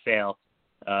 Larry McPhail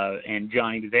and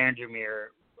Johnny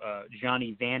Vandermeer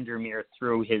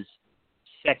threw his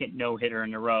second no-hitter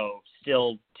in a row.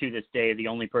 Still, to this day, the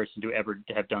only person to ever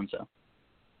have done so.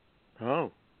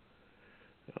 Oh.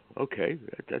 Okay,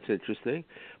 that's interesting.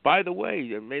 By the way,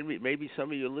 maybe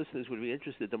some of your listeners would be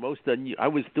interested. I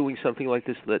was doing something like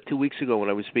this 2 weeks ago when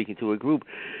I was speaking to a group.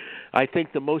 I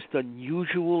think the most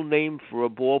unusual name for a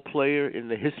ball player in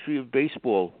the history of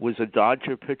baseball was a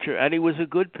Dodger pitcher, and he was a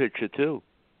good pitcher too.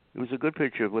 He was a good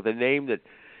pitcher with a name that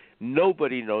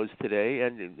nobody knows today,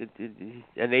 and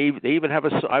they even have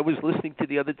a. I was listening to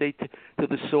the other day to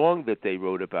the song that they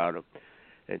wrote about him.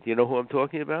 And do you know who I'm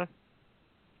talking about?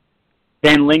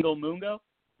 Van Lingle Mungo?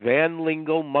 Van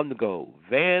Lingle Mungo.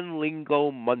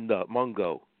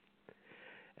 Mungo.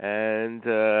 And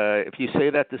if you say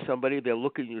that to somebody, they'll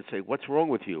look at you and say, "What's wrong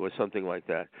with you?" or something like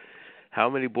that. How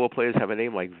many ball players have a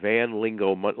name like Van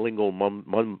Lingle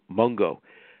Mungo?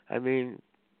 I mean,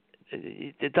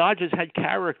 the Dodgers had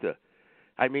character.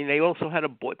 I mean, they also had a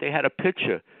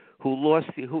pitcher who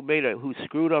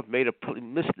screwed up,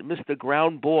 missed a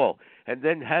ground ball, and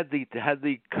then had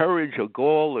the courage or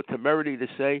gall or temerity to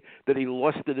say that he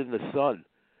lost it in the sun.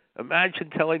 Imagine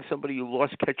telling somebody you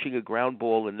lost catching a ground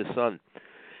ball in the sun.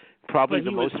 Probably the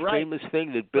most famous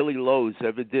thing that Billy Lowe's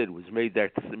ever did was make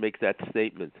that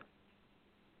statement.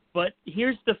 But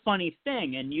here's the funny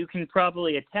thing, and you can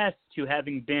probably attest to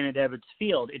having been at Ebbets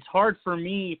Field. It's hard for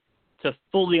me to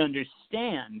fully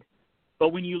understand. But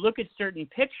when you look at certain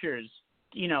pictures,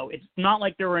 it's not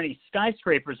like there were any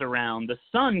skyscrapers around. The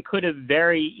sun could have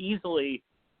very easily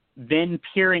been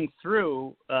peering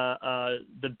through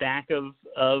the back of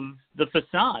the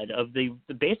facade of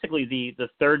basically the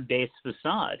third base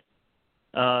facade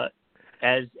as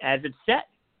it's set.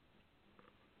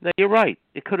 No, you're right.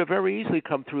 It could have very easily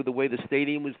come through the way the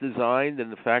stadium was designed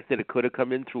and the fact that it could have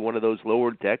come in through one of those lower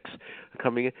decks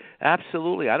coming in.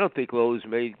 Absolutely. I don't think Lowe's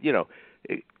made,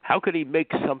 how could he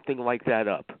make something like that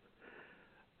up?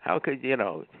 How could,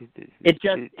 It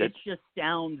just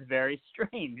sounds very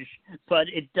strange, but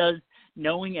it does,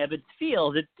 knowing Ebbets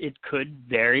Field, it could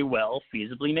very well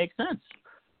feasibly make sense.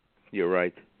 You're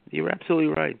right. You're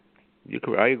absolutely right.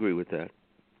 I agree with that.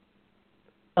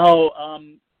 Oh,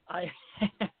 I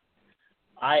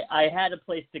had a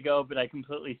place to go, but I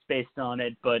completely spaced on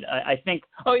it. But I think,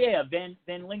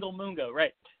 Van Lingle Mungo,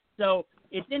 right? So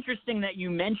it's interesting that you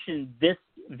mentioned this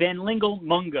Van Lingle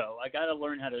Mungo. I got to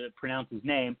learn how to pronounce his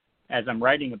name as I'm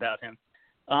writing about him.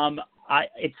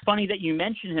 It's funny that you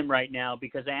mention him right now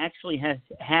because I actually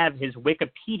have his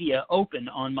Wikipedia open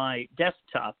on my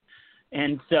desktop.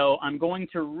 And so I'm going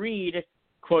to read,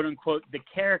 quote unquote, the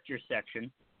character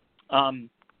section.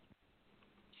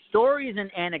 Stories and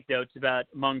anecdotes about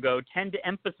Mungo tend to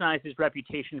emphasize his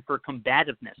reputation for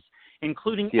combativeness,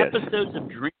 including episodes of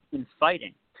drinking and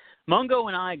fighting. Mungo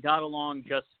and I got along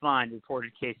just fine,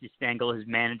 reported Casey Stengel, his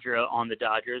manager on the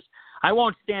Dodgers. I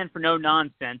won't stand for no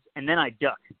nonsense, and then I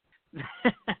duck.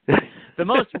 The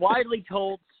most widely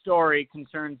told story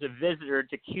concerns a visit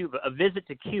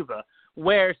to Cuba,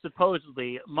 where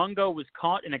supposedly Mungo was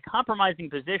caught in a compromising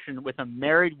position with a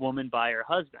married woman by her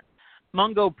husband.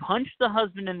 Mungo punched the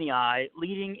husband in the eye,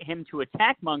 leading him to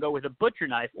attack Mungo with a butcher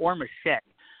knife or machete,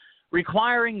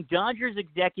 requiring Dodgers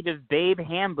executive Babe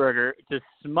Hamburger to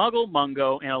smuggle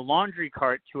Mungo in a laundry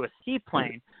cart to a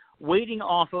seaplane waiting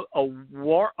off a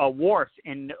wharf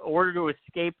in order to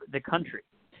escape the country.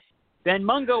 Then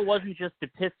Mungo wasn't just a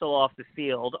pistol off the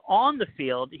field. On the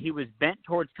field, he was bent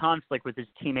towards conflict with his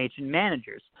teammates and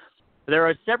managers. There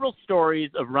are several stories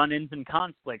of run-ins and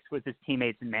conflicts with his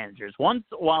teammates and managers. Once,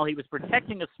 while he was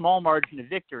protecting a small margin of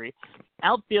victory,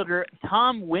 outfielder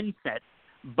Tom Winsett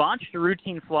botched a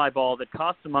routine fly ball that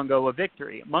cost Mungo a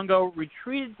victory. Mungo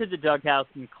retreated to the dugout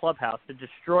and clubhouse to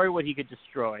destroy what he could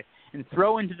destroy and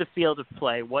throw into the field of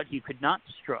play what he could not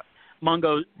destroy.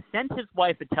 Mungo sent his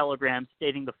wife a telegram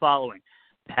stating the following: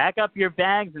 "Pack up your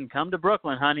bags and come to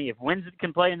Brooklyn, honey. If Winsett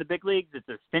can play in the big leagues, it's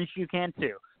a cinch you can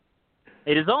too."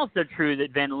 It is also true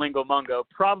that Van Lingle Mungo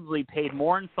probably paid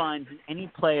more in fines than any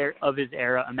player of his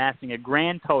era, amassing a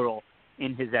grand total,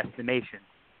 in his estimation,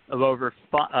 of over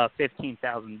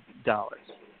 $15,000.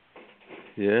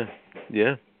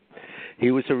 Yeah. He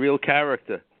was a real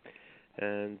character.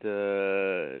 And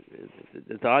the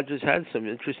Dodgers had some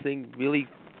interesting,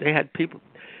 they had people.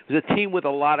 It was a team with a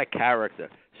lot of character.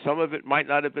 Some of it might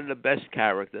not have been the best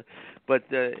character, but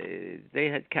they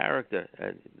had character.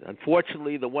 And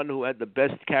unfortunately, the one who had the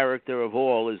best character of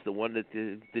all is the one that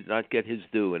did not get his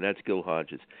due, and that's Gil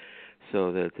Hodges.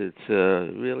 So that it's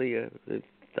really.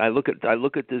 I look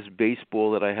at this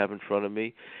baseball that I have in front of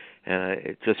me, and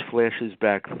it just flashes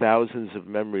back thousands of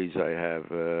memories I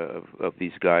have of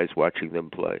these guys watching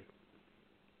them play.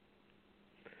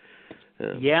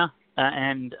 Yeah.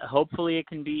 and hopefully it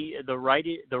can be the right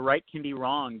can be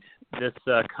wronged this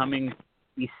coming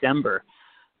December.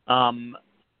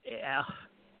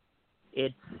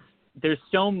 There's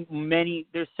so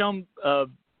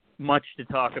much to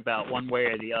talk about one way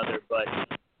or the other, but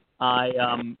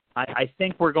I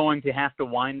think we're going to have to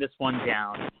wind this one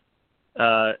down.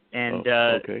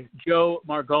 Okay. Joe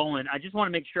Margolin, I just want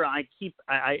to make sure I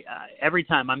every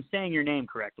time I'm saying your name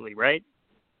correctly, right?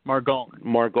 Margolin.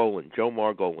 Joe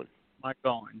Margolin.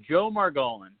 Joe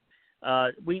Margolin.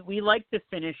 We like to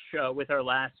finish with our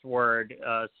last word,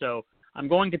 so I'm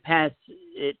going to pass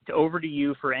it over to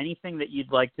you for anything that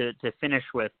you'd like to finish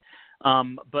with.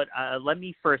 But let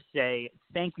me first say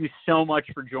thank you so much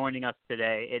for joining us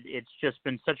today. It's just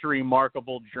been such a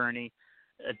remarkable journey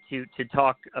to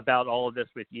talk about all of this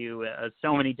with you.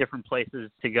 So many different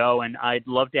places to go, and I'd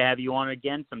love to have you on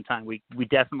again sometime. We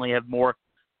definitely have more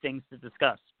things to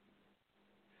discuss.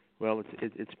 Well,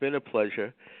 it's been a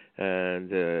pleasure,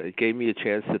 and it gave me a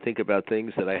chance to think about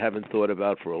things that I haven't thought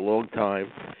about for a long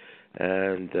time,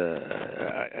 and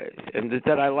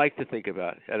that I like to think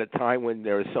about at a time when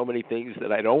there are so many things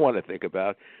that I don't want to think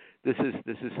about. This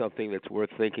is something that's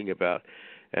worth thinking about,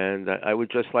 and I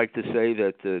would just like to say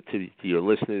that to your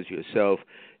listeners, yourself,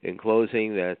 in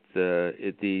closing, that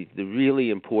the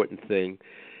really important thing,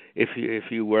 if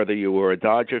you whether you were a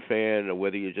Dodger fan or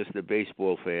whether you're just a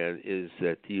baseball fan, is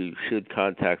that you should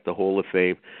contact the Hall of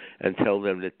Fame and tell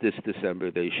them that this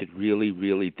December they should really,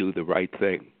 really do the right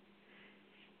thing.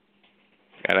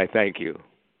 And I thank you.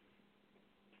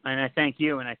 And I thank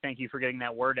you, and I thank you for getting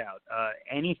that word out.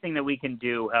 Anything that we can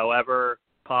do, however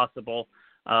possible,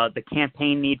 the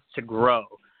campaign needs to grow.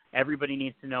 Everybody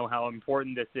needs to know how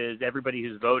important this is. Everybody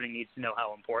who's voting needs to know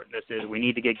how important this is. We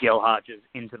need to get Gil Hodges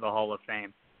into the Hall of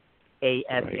Fame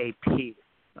ASAP,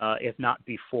 if not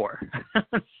before.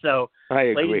 So, I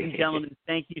agree. Ladies and gentlemen,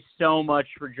 thank you so much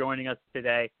for joining us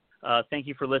today. Thank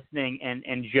you for listening.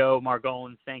 And Joe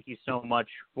Margolin, thank you so much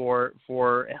for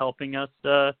helping us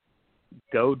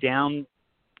go down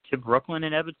to Brooklyn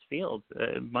and Ebbets Field.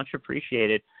 Much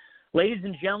appreciated. Ladies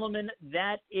and gentlemen,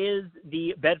 that is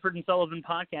the Bedford and Sullivan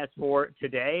podcast for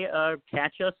today.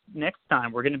 Catch us next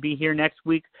time. We're going to be here next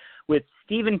week with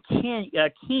Stephen Keene,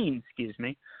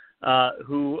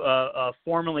 who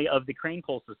formerly of the Crane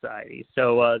Pole Society.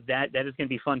 So that is going to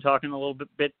be fun talking a little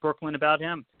bit Brooklyn about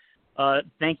him.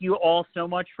 Thank you all so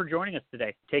much for joining us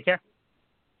today. Take care.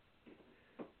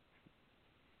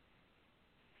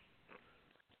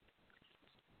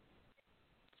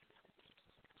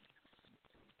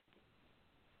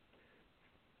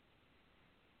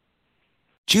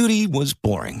 Judy was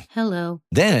boring. Hello.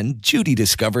 Then Judy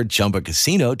discovered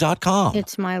ChumbaCasino.com.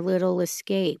 It's my little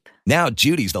escape. Now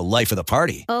Judy's the life of the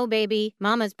party. Oh, baby,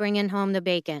 mama's bringing home the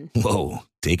bacon. Whoa,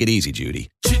 take it easy, Judy.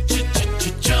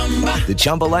 The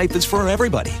Chumba life is for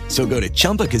everybody. So go to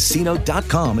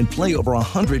ChumbaCasino.com and play over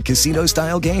 100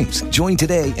 casino-style games. Join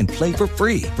today and play for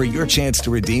free for your chance to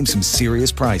redeem some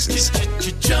serious prizes.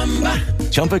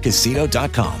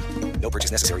 ChumbaCasino.com. No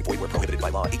purchase necessary. Void where prohibited by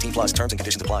law. 18+ terms and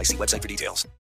conditions apply. See website for details.